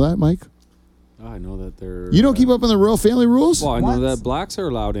rules. Did you know that, Mike? Oh, I know that they're... You don't keep up on the royal family rules? Well, I know that blacks are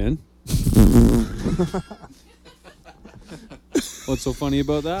allowed in. What's so funny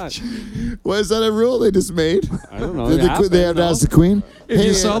about that? What, is that a rule they just made? I don't know. They have to ask the queen? If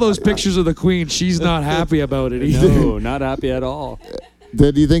you saw those pictures of the queen, she's not happy about it either. No, not happy at all.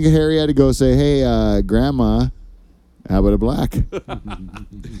 Do you think Harry had to go say, hey, Grandma, how about a black?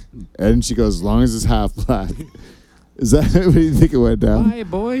 And she goes, as long as it's half black. Is that what you think it went down? My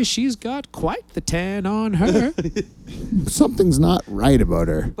boy, she's got quite the tan on her. Something's not right about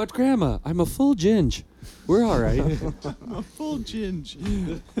her. But Grandma, I'm a full ginge. We're all right. A full ginge.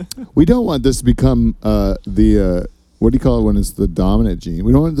 We don't want this to become what do you call it when it's the dominant gene?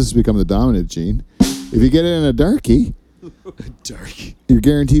 We don't want this to become the dominant gene. If you get it in a darkie, you're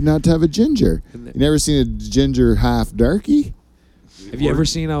guaranteed not to have a ginger. You never seen a ginger half darkie? Have you ever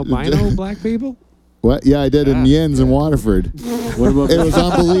seen albino black people? What? Yeah, I did in Yins in Waterford. What about It was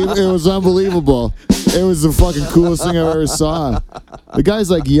unbelievable. It was unbelievable. It was the fucking coolest thing I ever saw. The guy's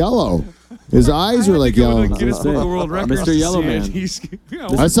like yellow. His eyes were like yellow. Guinness Book of World Records. Mr. Yellow Man.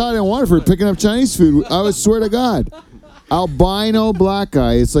 I saw it in Waterford picking up Chinese food. I would swear to God. Albino black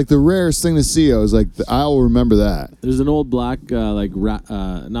guy. It's like the rarest thing to see. I was like, I'll remember that. There's an old black,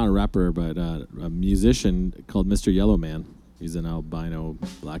 not a rapper, but a musician called Mr. Yellow Man. He's an albino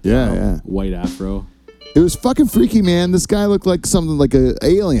black guy. White afro. It was fucking freaky, man. This guy looked like something like an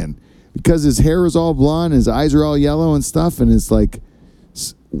alien because his hair was all blonde, his eyes are all yellow and stuff, and it's like,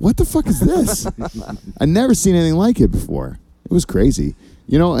 what the fuck is this? I'd never seen anything like it before. It was crazy.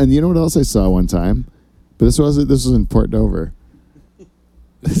 You know, and you know what else I saw one time? But this was in Port Dover.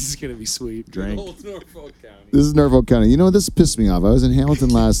 This is going to be sweet. Drink. Norfolk County. This is Norfolk County. You know, this pissed me off. I was in Hamilton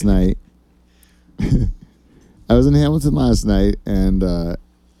last night. And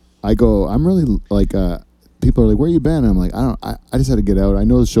I'm really like, people are like, where you been? I'm like, I just had to get out. I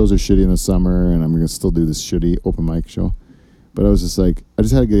know the shows are shitty in the summer, and I'm going to still do this shitty open mic show. But I was just like, I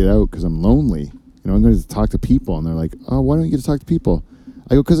just had to get out because I'm lonely. You know, I'm going to talk to people. And they're like, oh, why don't you get to talk to people?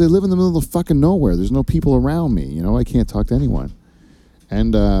 I go, because I live in the middle of fucking nowhere. There's no people around me. You know, I can't talk to anyone.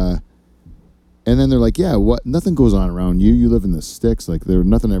 And then they're like, yeah, what? Nothing goes on around you. You live in the sticks. Like,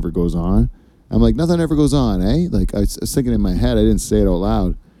 nothing ever goes on. I'm like, nothing ever goes on, eh? Like, I was thinking in my head. I didn't say it out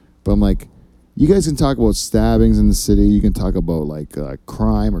loud. But I'm like, you guys can talk about stabbings in the city. You can talk about, like,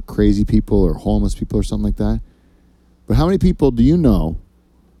 crime or crazy people or homeless people or something like that. But how many people do you know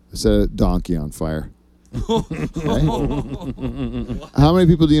that set a donkey on fire? Okay? How many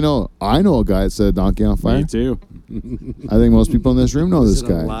people do you know? I know a guy that set a donkey on fire. Me too. I think most people in this room know this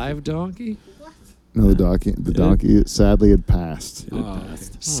guy. A live donkey? No, the donkey sadly had passed.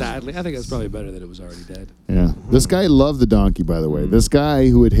 Sadly, I think that's probably better that it was already dead. Yeah. This guy loved the donkey, by the way. This guy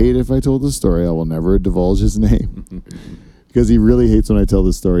who would hate if I told the story, I will never divulge his name. Because he really hates when I tell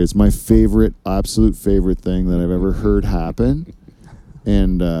this story. It's my favorite, absolute favorite thing that I've ever heard happen.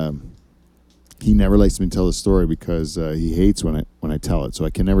 And he never likes me to tell the story because he hates when I tell it. So I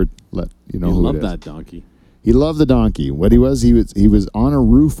can never let you know who it is. He loved that donkey. He loved the donkey. What he was on a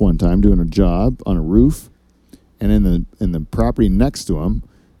roof one time doing a job on a roof, and in the property next to him,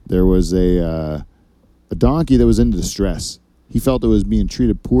 there was a donkey that was in distress. He felt it was being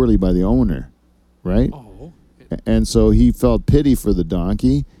treated poorly by the owner, right? Oh. And so he felt pity for the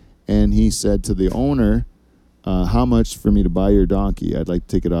donkey, and he said to the owner, how much for me to buy your donkey? I'd like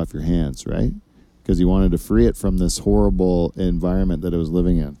to take it off your hands, right? Because he wanted to free it from this horrible environment that it was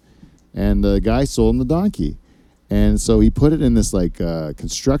living in. And the guy sold him the donkey. And so he put it in this like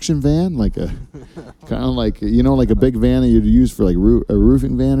construction van, like a kind of like, you know, like a big van that you'd use for like a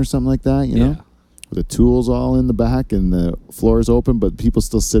roofing van or something like that, you know? With the tools all in the back and the floor is open, but people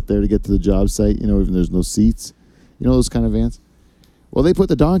still sit there to get to the job site, you know, even there's no seats. You know those kind of vans? Well, they put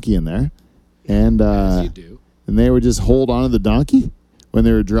the donkey in there, and As you do. and they would just hold on to the donkey when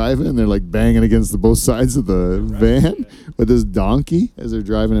they were driving, and they're like banging against the both sides of the van with this donkey as they're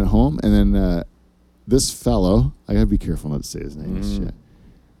driving it home. And then this fellow, I gotta be careful not to say his name. Shit.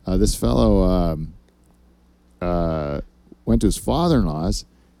 This fellow went to his father-in-law's,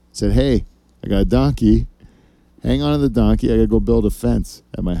 said, "Hey, I got a donkey. Hang on to the donkey. I gotta go build a fence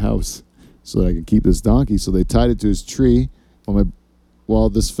at my house so that I can keep this donkey." So they tied it to his tree. While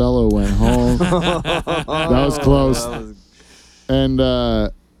this fellow went home, that was close. And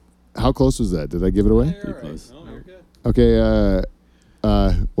how close was that? Did I give it away? Pretty close. No, you're good. Okay.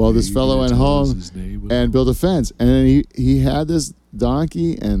 Well, this fellow went home and built a fence, and then he had this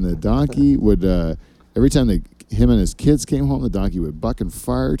donkey, and the donkey would every time him and his kids came home, the donkey would buck and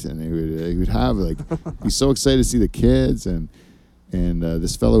fart, and he would have like he's so excited to see the kids, and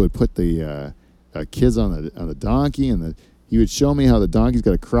this fellow would put the kids on the donkey, and he would show me how the donkey's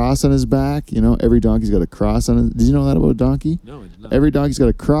got a cross on his back. You know, every donkey's got a cross on it. Did you know that about a donkey? No, I did not. Every donkey's got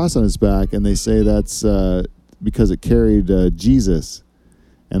a cross on his back, and they say that's because it carried Jesus.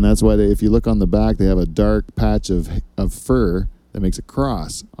 And that's why if you look on the back, they have a dark patch of fur that makes a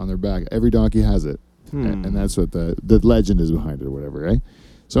cross on their back. Every donkey has it. And that's what the legend is behind it or whatever, right?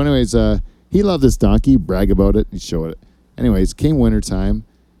 So anyways, he loved this donkey, brag about it, he'd show it. Anyways, came wintertime,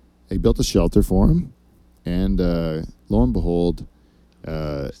 they built a shelter for him, and lo and behold,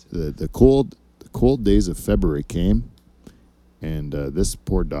 the cold days of February came, and this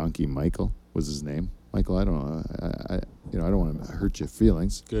poor donkey, Michael was his name. Michael, I don't know, I don't want to hurt your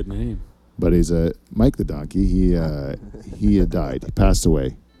feelings. Good name. But he's Mike the donkey. He had died. He passed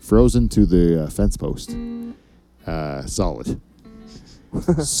away, frozen to the fence post. Solid.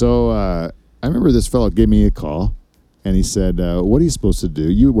 So I remember this fellow gave me a call, and he said, "What are you supposed to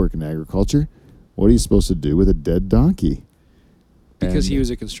do? You work in agriculture. What are you supposed to do with a dead donkey?" Because And, he was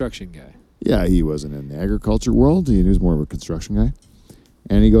a construction guy. yeah, he wasn't in the agriculture world. He was more of a construction guy.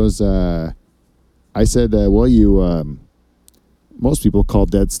 And he goes, I said, well, most people call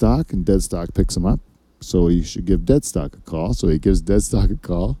dead stock, and dead stock picks them up. So you should give dead stock a call. So he gives dead stock a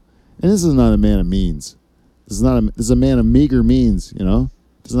call. And this is not a man of means. This is a man of meager means, you know.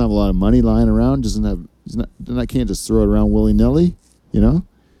 Doesn't have a lot of money lying around. Can't just throw it around willy-nilly, you know.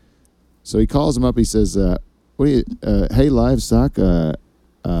 So he calls him up. He says, hey, livestock,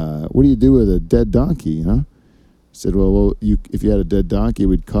 what do you do with a dead donkey, you know? He said, well, if you had a dead donkey,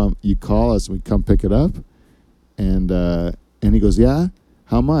 you'd call us and we'd come pick it up. And he goes, yeah,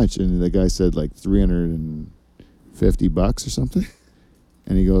 how much? And the guy said like $350 or something.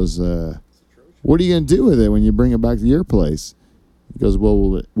 And he goes, what are you going to do with it when you bring it back to your place? He goes,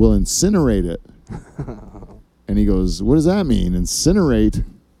 well, we'll incinerate it. And he goes, what does that mean, incinerate?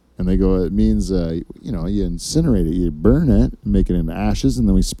 And they go, it means, you incinerate it. You burn it, make it into ashes, and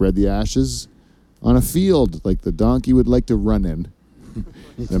then we spread the ashes on a field like the donkey would like to run in.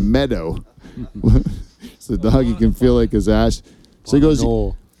 The meadow. So the doggy can feel like his ash. So he goes,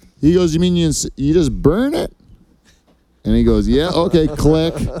 you mean you just burn it? And he goes, yeah, okay,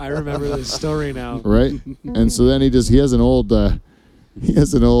 click. I remember this story now. Right? And so then he has an old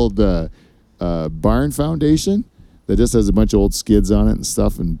barn foundation that just has a bunch of old skids on it and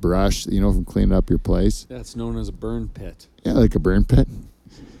stuff and brush, from cleaning up your place. That's known as a burn pit. Yeah, like a burn pit.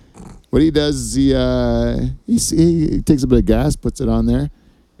 What he does is he takes a bit of gas, puts it on there,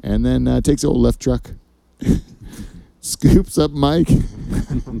 and then takes an old lift truck, scoops up Mike,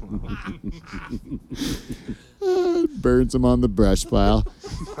 burns him on the brush pile,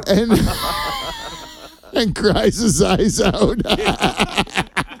 and cries his eyes out.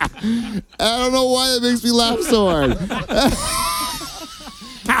 I don't know why that makes me laugh so hard.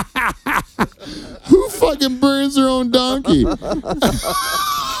 Who fucking burns their own donkey?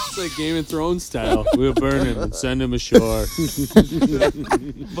 It's like Game of Thrones style. We'll burn him and send him ashore.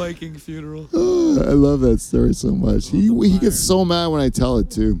 Viking funeral. I love that story so much. He gets so mad when I tell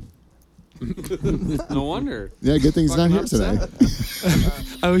it too. No wonder. Yeah, good thing he's not here today.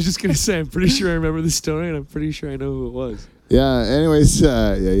 I was just going to say, I'm pretty sure I remember the story, and I'm pretty sure I know who it was. Yeah, anyways,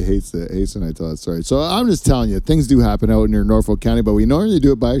 he hates when I tell that story. So I'm just telling you, things do happen out near Norfolk County, but we normally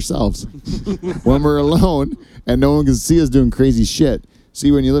do it by ourselves. When we're alone and no one can see us doing crazy shit.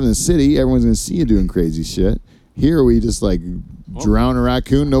 See, when you live in the city, everyone's going to see you doing crazy shit. Here, we just drown a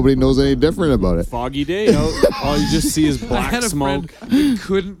raccoon. Nobody knows any different about it. Foggy day out. All you just see is black I had a smoke. friend who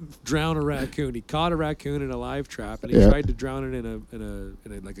couldn't drown a raccoon. He caught a raccoon in a live trap, and he tried to drown it in a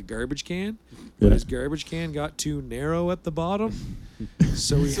like a garbage can. But his garbage can got too narrow at the bottom,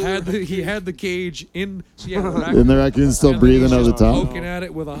 so he had the cage in. And the raccoon's still breathing out the top. Poking at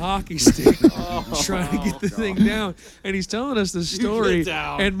it with a hockey stick, trying to get the thing down. And he's telling us the story,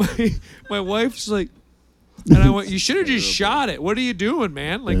 and my wife's like. And I went, you should have just shot it. What are you doing,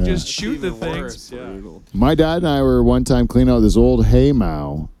 man? Like, just shoot the things. Yeah. My dad and I were one time cleaning out this old hay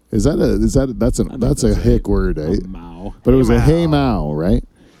mow. That's a hick word, eh? Mow. But it was a hay mow, right?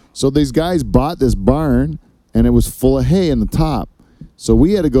 So these guys bought this barn, and it was full of hay in the top. So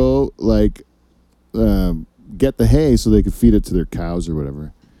we had to go get the hay so they could feed it to their cows or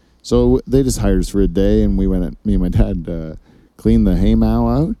whatever. So they just hired us for a day, and me and my dad cleaned the hay mow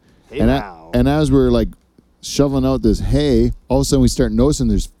out. And as we were like shoveling out this hay, all of a sudden we start noticing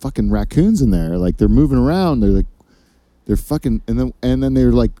there's fucking raccoons in there. Like they're moving around. They're fucking, and then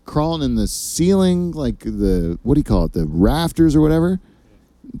they're like crawling in the ceiling, like the, what do you call it, the rafters or whatever.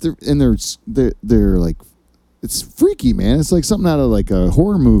 They're like, it's freaky, man. It's like something out of like a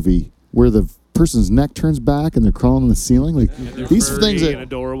horror movie where the person's neck turns back and they're crawling on the ceiling. Like these things are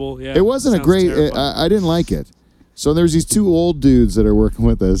adorable. Yeah, it wasn't a great. I didn't like it. So there's these two old dudes that are working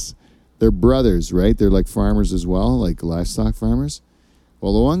with us. They're brothers, right? They're like farmers as well, like livestock farmers.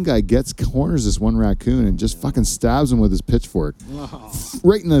 Well, the one guy corners this one raccoon and just fucking stabs him with his pitchfork.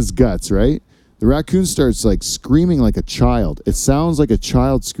 Right in his guts, right? The raccoon starts like screaming like a child. It sounds like a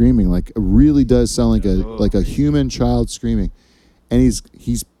child screaming, like it really does sound like a human child screaming. And he's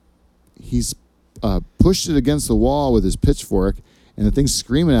pushed it against the wall with his pitchfork, and the thing's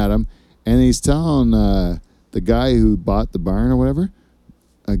screaming at him, and he's telling the guy who bought the barn or whatever,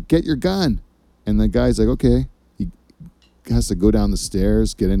 get your gun. And the guy's like, okay. He has to go down the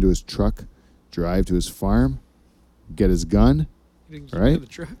stairs, get into his truck, drive to his farm, get his gun, right?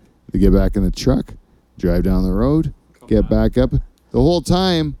 They get back in the truck, drive down the road, get back up. The whole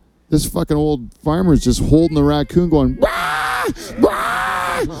time, this fucking old farmer's just holding the raccoon going, bah!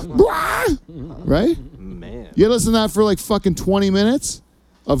 Bah! Bah! Right? Man. You listen to that for like fucking 20 minutes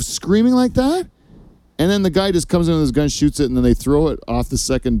of screaming like that? And then the guy just comes in with his gun, shoots it, and then they throw it off the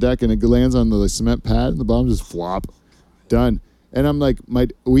second deck, and it lands on the cement pad, and the bomb just flop. Done. And I'm like,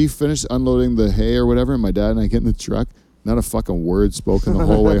 we finished unloading the hay or whatever, and my dad and I get in the truck. Not a fucking word spoken the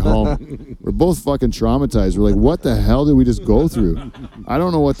whole way home. We're both fucking traumatized. We're like, what the hell did we just go through? I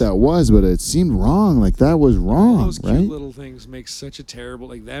don't know what that was, but it seemed wrong. Like, that was wrong, those right? cute little things make such a terrible,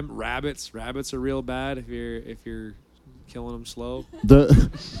 like them rabbits. Rabbits are real bad if you're killing them slow.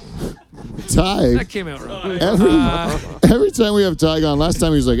 Tige. That came out wrong. Every time we have Tige on, last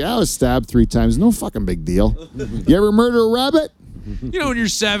time he was like, I was stabbed 3 times. No fucking big deal. You ever murder a rabbit? You know when you're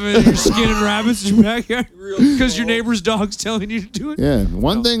 7 and you're skinning rabbits in your backyard because your neighbor's dog's telling you to do it? Yeah.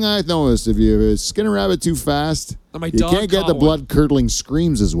 One thing I noticed, if you skin a rabbit too fast, you can't get the blood-curdling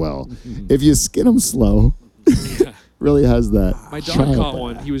screams as well. If you skin them slow, really has that. My dog caught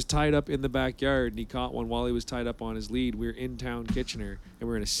one. He was tied up in the backyard, and he caught one while he was tied up on his lead. We were in town Kitchener, and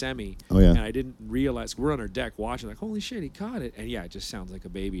we are in a semi. Oh, yeah. And I didn't realize. We're on our deck watching, like, holy shit, he caught it. And, yeah, it just sounds like a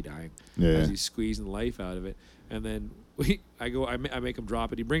baby dying as he's squeezing the life out of it. And then I make him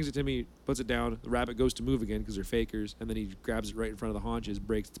drop it. He brings it to me, puts it down. The rabbit goes to move again because they're fakers. And then he grabs it right in front of the haunches,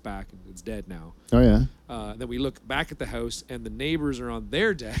 breaks its back, and it's dead now. Oh, yeah. Then we look back at the house, and the neighbors are on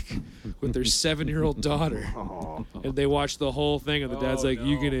their deck with their 7-year-old daughter. And they watch the whole thing, and the dad's like,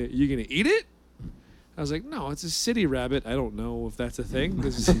 you gonna eat it? I was like, no, it's a city rabbit. I don't know if that's a thing.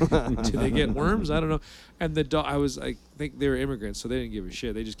 Do they get worms? I don't know. And the dog, I think they were immigrants, so they didn't give a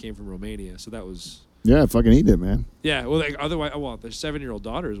shit. They just came from Romania, so that was... Yeah, fucking eat it, man. Yeah, well, otherwise, their 7-year-old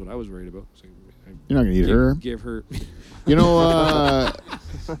daughter is what I was worried about. So you're not gonna eat her. Give her. You know,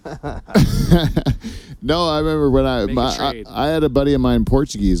 no, I remember when I had a buddy of mine,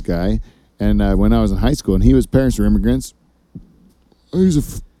 Portuguese guy, and when I was in high school, and his parents were immigrants.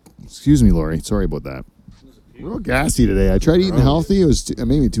 Excuse me, Lori. Sorry about that. Real gassy today. I tried eating healthy. It was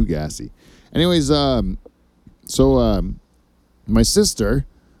maybe too gassy. Anyways, my sister,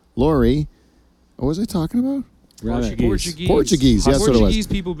 Lori. What was I talking about? Portuguese. That's what it was. Portuguese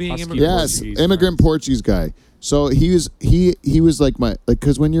people being immigrants. Yes, immigrant Portuguese guy. So he was like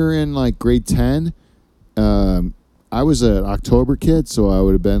because when you're in like grade 10, I was an October kid, so I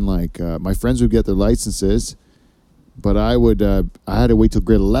would have been like my friends would get their licenses, but I had to wait till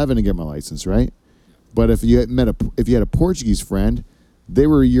grade 11 to get my license, right? But if you had a Portuguese friend, they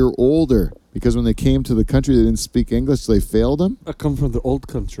were a year older. Because when they came to the country, they didn't speak English, so they failed them. I come from the old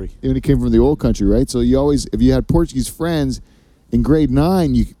country. When he came from the old country, right? So you always, if you had Portuguese friends, in grade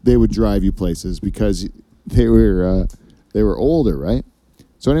 9, they would drive you places because they were older, right?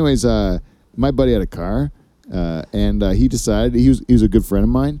 So anyways, my buddy had a car, and he decided, he was a good friend of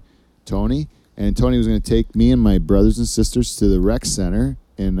mine, Tony, and Tony was going to take me and my brothers and sisters to the rec center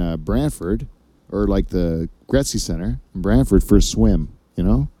in Brantford, or like the Gretzky Center in Brantford for a swim, you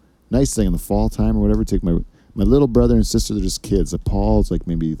know? Nice thing in the fall time or whatever. Take my little brother and sister, they're just kids. Paul's like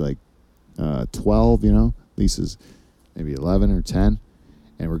maybe like 12, you know? Lisa's maybe 11 or 10.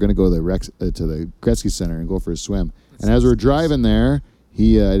 And we're going to go to the Gretzky Center and go for a swim. And as we're driving there,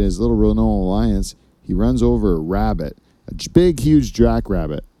 he, in his little Renault Alliance, he runs over a rabbit, a big, huge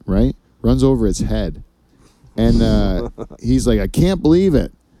jackrabbit, right? Runs over its head. And he's like, I can't believe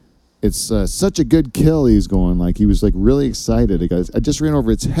it. It's such a good kill, he's going. Like, he was, like, really excited. He goes, I just ran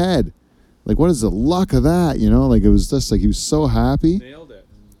over its head. Like, what is the luck of that, you know? Like, it was just, like, he was so happy. Nailed it.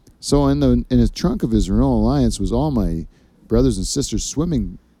 So in his trunk of his Renault Alliance was all my brothers and sisters'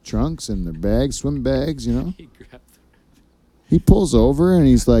 swimming trunks and their bags, swim bags, you know? He pulls over, and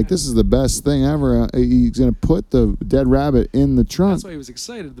he's like, this is the best thing ever. He's going to put the dead rabbit in the trunk. That's why he was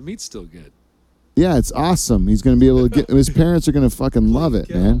excited. The meat's still good. Yeah, it's awesome. He's going to be able to get, his parents are going to fucking love it,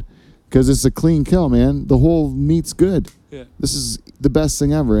 man. Because it's a clean kill, man. The whole meat's good. Yeah. This is the best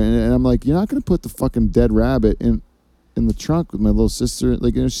thing ever. And I'm like, you're not going to put the fucking dead rabbit in the trunk with my little sister.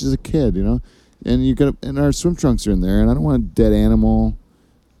 Like, you know, she's a kid, you know? And our swim trunks are in there, and I don't want a dead animal.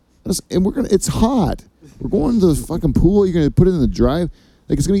 And it's hot. We're going to the fucking pool. You're going to put it in the drive.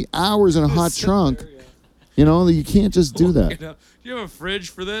 Like, it's going to be hours in a hot trunk. There, yeah. You know, you can't just do that. Do you have a fridge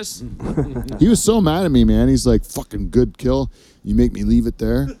for this? He was so mad at me, man. He's like, fucking good kill. You make me leave it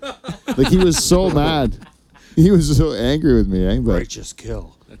there. Like, he was so mad. He was so angry with me. But righteous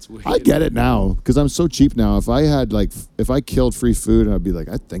kill. That's weird. I get it now, because I'm so cheap now. If I killed free food, I'd be like,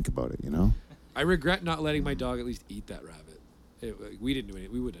 I'd think about it, you know? I regret not letting my dog at least eat that rabbit. We didn't do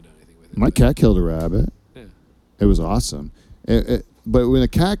anything. We wouldn't have done anything with it. My cat killed a rabbit. Yeah. It was awesome. But when a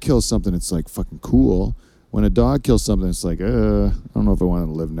cat kills something, it's like fucking cool. When a dog kills something, it's like, I don't know if I want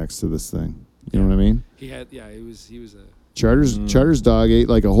to live next to this thing. You know what I mean? He was a... Charter's dog ate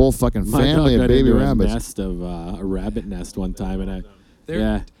like a whole fucking family of baby rabbits. A rabbit nest one time,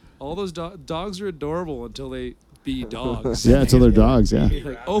 and all those dogs are adorable until they be dogs. Yeah, until they're dogs. Yeah.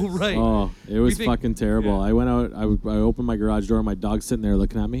 Like, oh right. Oh, it was fucking terrible. Yeah. I went out. I opened my garage door. My dog's sitting there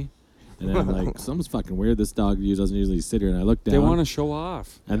looking at me, and then I'm like, something's fucking weird. This dog doesn't usually sit here. And I look down. They want to show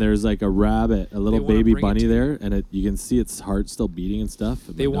off. And there's like a rabbit, a little baby bunny there, and you can see its heart still beating and stuff.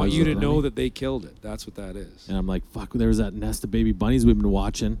 They want you to know that they killed it. That's what that is. And I'm like, fuck. There was that nest of baby bunnies we've been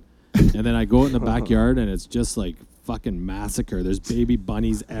watching, and then I go out in the backyard, and it's just like fucking massacre. There's baby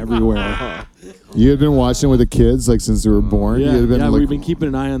bunnies everywhere. You had been watching with the kids like since they were born? Yeah, we've been keeping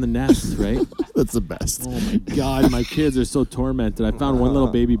an eye on the nest, right? That's the best. Oh my God, my kids are so tormented. I found one little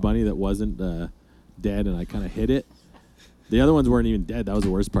baby bunny that wasn't dead, and I kind of hid it. The other ones weren't even dead. That was the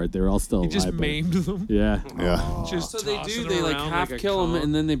worst part. They were all still alive. You just maimed them? Yeah. Yeah. Just so they do. They like half like kill them,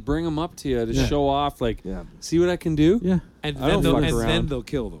 and then they bring them up to you to show off. Like, see what I can do? Yeah. And then they'll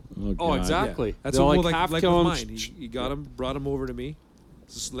kill them. Oh, exactly. Yeah. That's they'll what half like kill with them. mine. He got him, brought him over to me.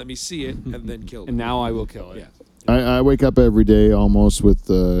 Just let me see it, and then kill him. And now I will kill it. Yeah. I wake up every day almost with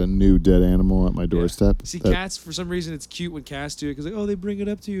a new dead animal at my doorstep. See, cats, for some reason, it's cute when cats do it because, like, they bring it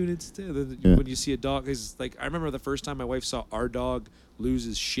up to you, and it's when you see a dog. Cause, like, I remember the first time my wife saw our dog lose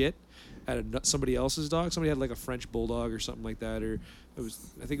his shit at somebody else's dog. Somebody had like a French bulldog or something like that, or I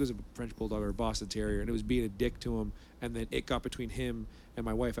think it was a French bulldog or a Boston Terrier, and it was being a dick to him, and then it got between him and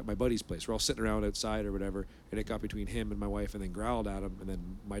my wife at my buddy's place. We're all sitting around outside or whatever, and it got between him and my wife, and then growled at him, and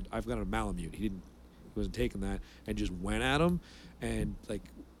then I've got a Malamute. He wasn't taking that, and just went at him, and like,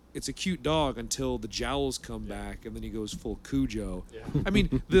 it's a cute dog until the jowls come back, and then he goes full Cujo. Yeah. I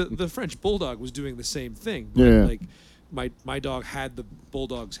mean, the French bulldog was doing the same thing. Yeah. Like, my dog had the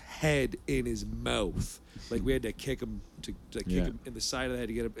bulldog's head in his mouth. Like, we had to kick him kick him in the side of the head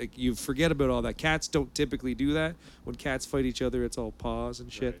to get him. Like, you forget about all that. Cats don't typically do that. When cats fight each other, it's all paws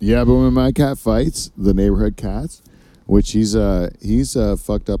and shit. Yeah, but when my cat fights, the neighborhood cats, which he's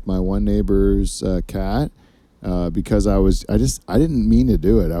fucked up my one neighbor's cat because I didn't mean to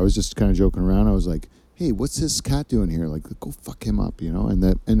do it. I was just kind of joking around. I was like, hey, what's this cat doing here? Like, go fuck him up, you know? And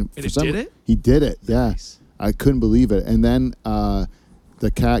it did it? He did it. Yeah. Nice. I couldn't believe it. And then the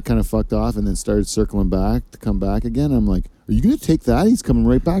cat kind of fucked off and then started circling back to come back again. I'm like, are you going to take that? He's coming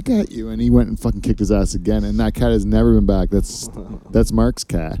right back at you. And he went and fucking kicked his ass again. And that cat has never been back. That's Mark's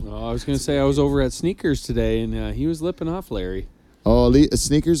cat. Oh, I was going to say, I was over at Sneakers today, and he was lipping off Larry. Oh,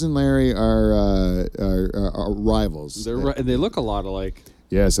 Sneakers and Larry are rivals. They look a lot alike.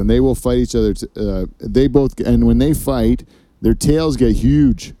 Yes, and they will fight each other. They both, and when they fight, their tails get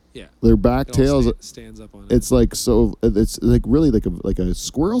huge. Yeah. Their back It all tails. stands up on it. It's like so. It's like really like a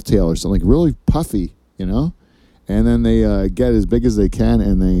squirrel tail or something, like really puffy, you know. And then they get as big as they can,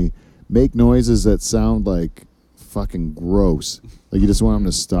 and they make noises that sound like fucking gross. Like you just want them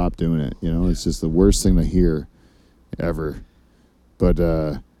to stop doing it. You know, it's just the worst thing to hear ever. But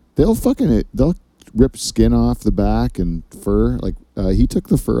they'll rip skin off the back and fur. Like he took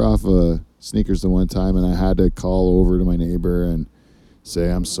the fur off sneakers the one time, and I had to call over to my neighbor and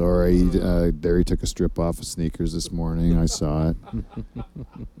say, I'm sorry, Derry took a strip off of sneakers this morning. I saw it.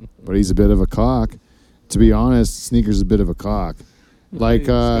 But he's a bit of a cock. To be honest, Sneakers is a bit of a cock. Like, He's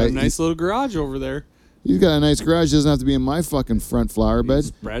got a nice little garage over there. He's got a nice garage. Doesn't have to be in my fucking front flower bed.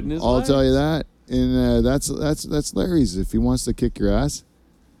 Spreading his I'll legs. tell you that. And that's Larry's. If he wants to kick your ass,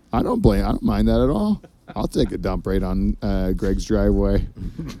 I don't mind that at all. I'll take a dump right on Greg's driveway.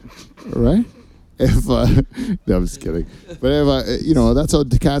 Right? If no, I'm just kidding. But if that's how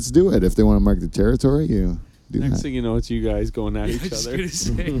the cats do it. If they want to mark the territory, you do Next that. thing you know, it's you guys going at each I was other. gonna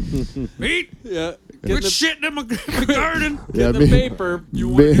say, Pete, Yeah. quit shitting in my garden. Yeah, Get the paper. You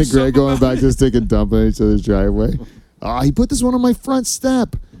Me want to and do Greg something going about back it? just taking dump on each other's driveway. He put this one on my front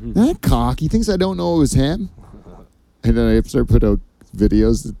step. That cock. He thinks I don't know it was him. And then I start putting out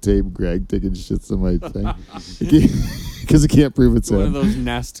videos to tape Greg taking shits on my thing. Because he can't prove it's One of him. those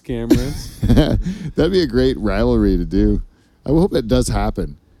Nest cameras. That'd be a great rivalry to do. I hope it does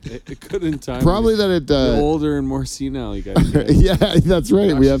happen. It could in time. Probably that it... The older and more senile you guys get. yeah, that's right.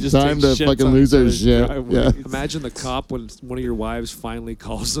 We Actually have just time take to shits fucking on lose each our other's shit. driveway. Yeah. Imagine the cop when one of your wives finally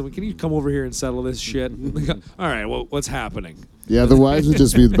calls them. Can you come over here and settle this shit? All right, well, what's happening? Yeah, the wives would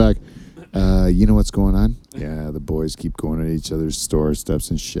just be in the back. You know what's going on? Yeah, the boys keep going at each other's doorsteps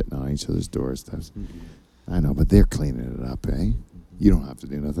and shitting on each other's doorsteps. I know, but they're cleaning it up, eh? You don't have to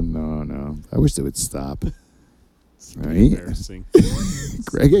do nothing. No. I wish they would stop. Right? Embarrassing.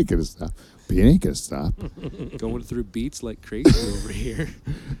 Greg ain't gonna stop. But he ain't gonna stop. Going through beats like crazy over here.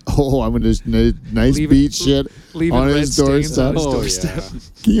 Oh, I'm gonna just nice Leaving- beat shit leaving on red his stains doorstep. on his Oh, doorstep. yeah.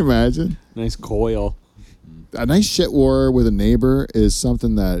 Can you imagine? Nice coil. A nice shit war with a neighbor is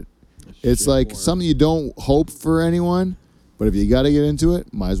something that it's like something you don't hope for anyone, but if you got to get into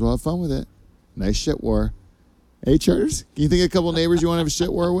it, might as well have fun with it. Nice shit war. Hey, Charters, can you think of a couple neighbors you want to have a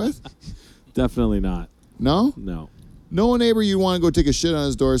shit war with? Definitely not. No? No. No neighbor you want to go take a shit on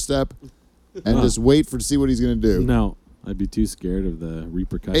his doorstep and just wait to see what he's going to do? No. I'd be too scared of the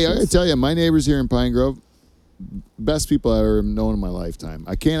repercussions. Hey, I got to tell you, my neighbors here in Pine Grove, best people I've ever known in my lifetime.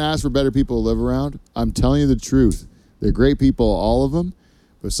 I can't ask for better people to live around. I'm telling you the truth. They're great people, all of them.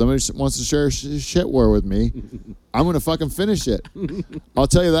 But if somebody wants to share a shit war with me, I'm going to fucking finish it. I'll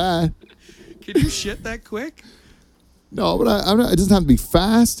tell you that. Can you shit that quick? No, but I'm not, it doesn't have to be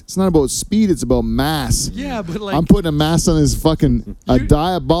fast. It's not about speed. It's about mass. Yeah, but like I'm putting a mass on his fucking, a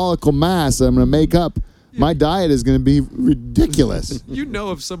diabolical mass that I'm going to make up. My diet is going to be ridiculous. you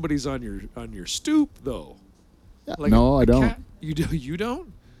know if somebody's on your stoop though. Like No, I don't. cat- you do. You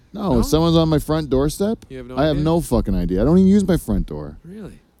don't. No, No? if someone's on my front doorstep, You have no I have idea? no fucking idea. I don't even use my front door.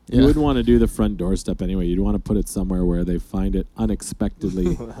 Really? You wouldn't want to do the front doorstep anyway. You'd want to put it somewhere where they find it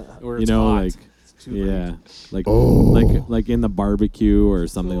unexpectedly. Or You it's know, hot. like yeah, like Oh. like in the barbecue or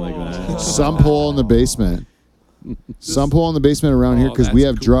something like that. Some hole in the basement. Sump hole in the basement around here because we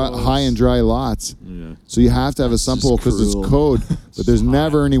have high and dry lots. Yeah. So you have to have a sump hole because it's cruel. code. But there's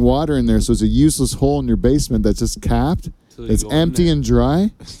never any water in there. So it's a useless hole in your basement that's just capped. Till you It's go in empty there. and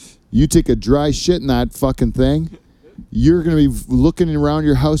dry. You take a dry shit in that fucking thing. You're going to be looking around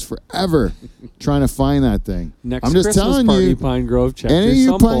your house forever trying to find that thing. Next I'm just Christmas telling party, you, Pine Grove, check any your of you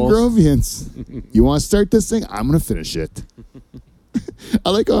sump Pine holes. Grovians, you want to start this thing? I'm going to finish it. I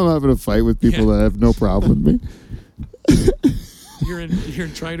like how I'm having a fight with people that have no problem with me. You're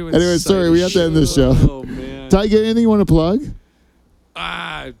trying to. Anyway, incite sorry, a we have to end this show. Oh man. Ty, get anything you want to plug?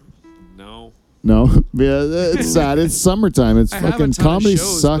 No. No, yeah, it's sad. It's summertime. It's I have a fucking ton of comedy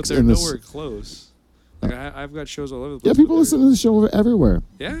shows, sucks but they're in this. nowhere close. Like I've got shows all over the Yeah, place. people but listen to the show everywhere.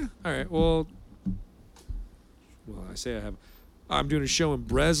 Yeah. All right. Well, I say I have. I'm doing a show in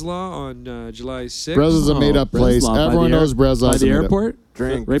Breslau on July 6th. Breslau's a made-up place. Breslau, by Everyone the knows Breslau. by the airport.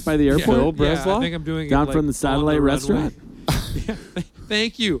 Drink. Right by the airport. Phil Breslau? I think I'm doing Down it from like, the satellite on the restaurant. runway. Yeah,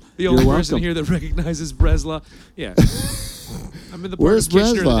 thank you. The only person welcome. here that recognizes Breslau. Yeah. I'm in the part Where's of Kitchener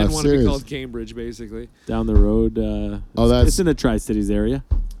that Breslau? didn't want to be Serious? called Cambridge, basically. Down the road. It's in the Tri-Cities area.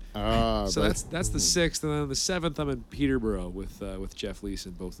 So that's the 6th, and then on the 7th I'm in Peterborough with Jeff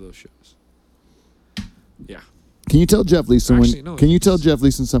Leeson, both of those shows. Yeah. Can you tell Jeff Leeson Actually, no, Can you it's- tell Jeff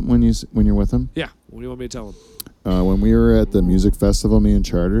Leeson something when you're with him? Yeah. What do you want me to tell him? When we were at the music festival, me and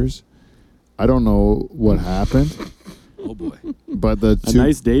Charters, I don't know what happened, Oh boy. But the A two,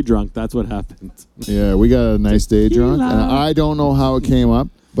 nice day drunk. That's what happened. yeah, we got a nice day drunk. And I don't know how it came up,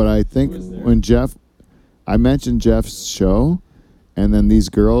 but I think when I mentioned Jeff's show, and then these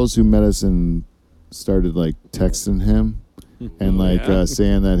girls who met us and started like texting him and like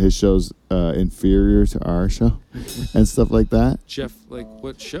saying that his show's inferior to our show and stuff like that. Jeff, like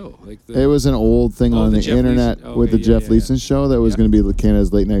what show? Like It was an old thing on the Jeff internet Leeson. with the Okay, Jeff Leeson show that was going to be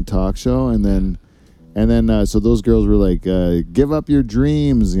Canada's late night talk show, and then so those girls were like, "Give up your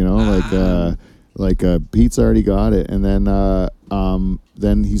dreams," you know, like Pete's already got it, and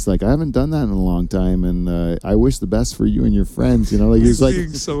then he's like, "I haven't done that in a long time, and I wish the best for you and your friends," you know, like he's like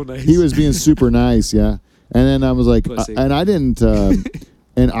being so nice. He was being super nice, yeah. And then I was like, and I didn't,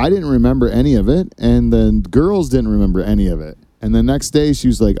 and I didn't remember any of it, and then girls didn't remember any of it. And the next day, she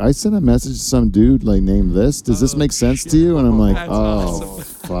was like, "I sent a message to some dude like named this. Does this make sense to you?" And I'm like,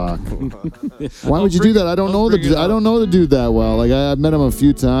 fuck. Why would you do that? I don't know the dude that well. Like I've met him a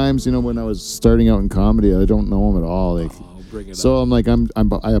few times, you know, when I was starting out in comedy. I don't know him at all. Like, so I'm like,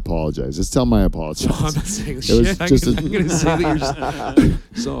 I apologize. Just tell him I apologize. No, I'm not saying It shit. was I'm going to say that you're.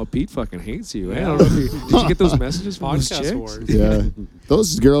 So Pete fucking hates you. I don't know if did you get those messages from those chicks? Yeah,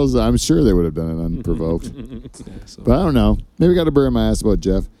 those girls. I'm sure they would have done it unprovoked. But I don't know. Maybe got to bury my ass about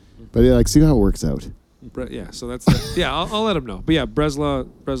Jeff. But yeah, like see how it works out. Yeah, so that's I'll let him know. But yeah, Breslau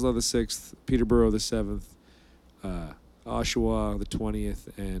the 6th, Peterborough the 7th, Oshawa the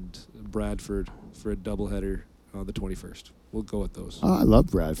 20th, and Bradford for a doubleheader on the 21st. We'll go with those. Oh, I love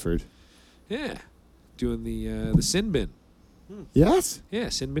Bradford. Yeah, doing the Sin Bin. Yes. Yeah,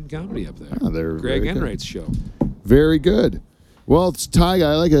 Sin Bin comedy up there. Oh, they're Greg very good. Enright's show. Very good. Well, it's Tige.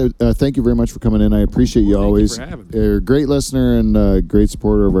 I like to thank you very much for coming in. I appreciate you always. Thank you for having me. You're a great listener and a great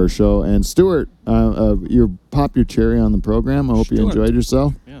supporter of our show. And Stewart, you pop your cherry on the program. I hope you enjoyed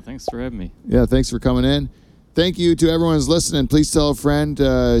yourself. Yeah, thanks for having me. Yeah, thanks for coming in. Thank you to everyone who's listening. Please tell a friend,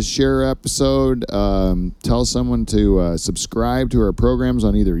 share our episode, tell someone to subscribe to our programs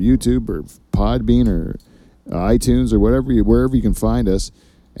on either YouTube or Podbean or iTunes or wherever you can find us.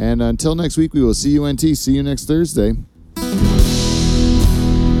 And until next week, we will see you NT. See you next Thursday.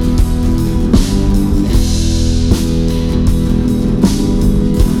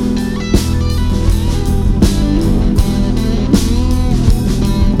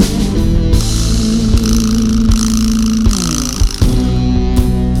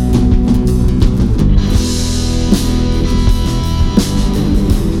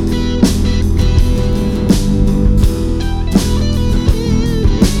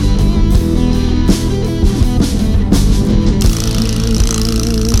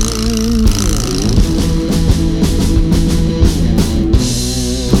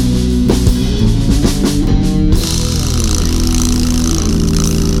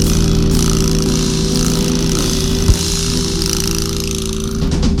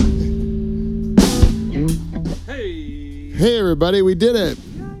 Hey, everybody, we did it.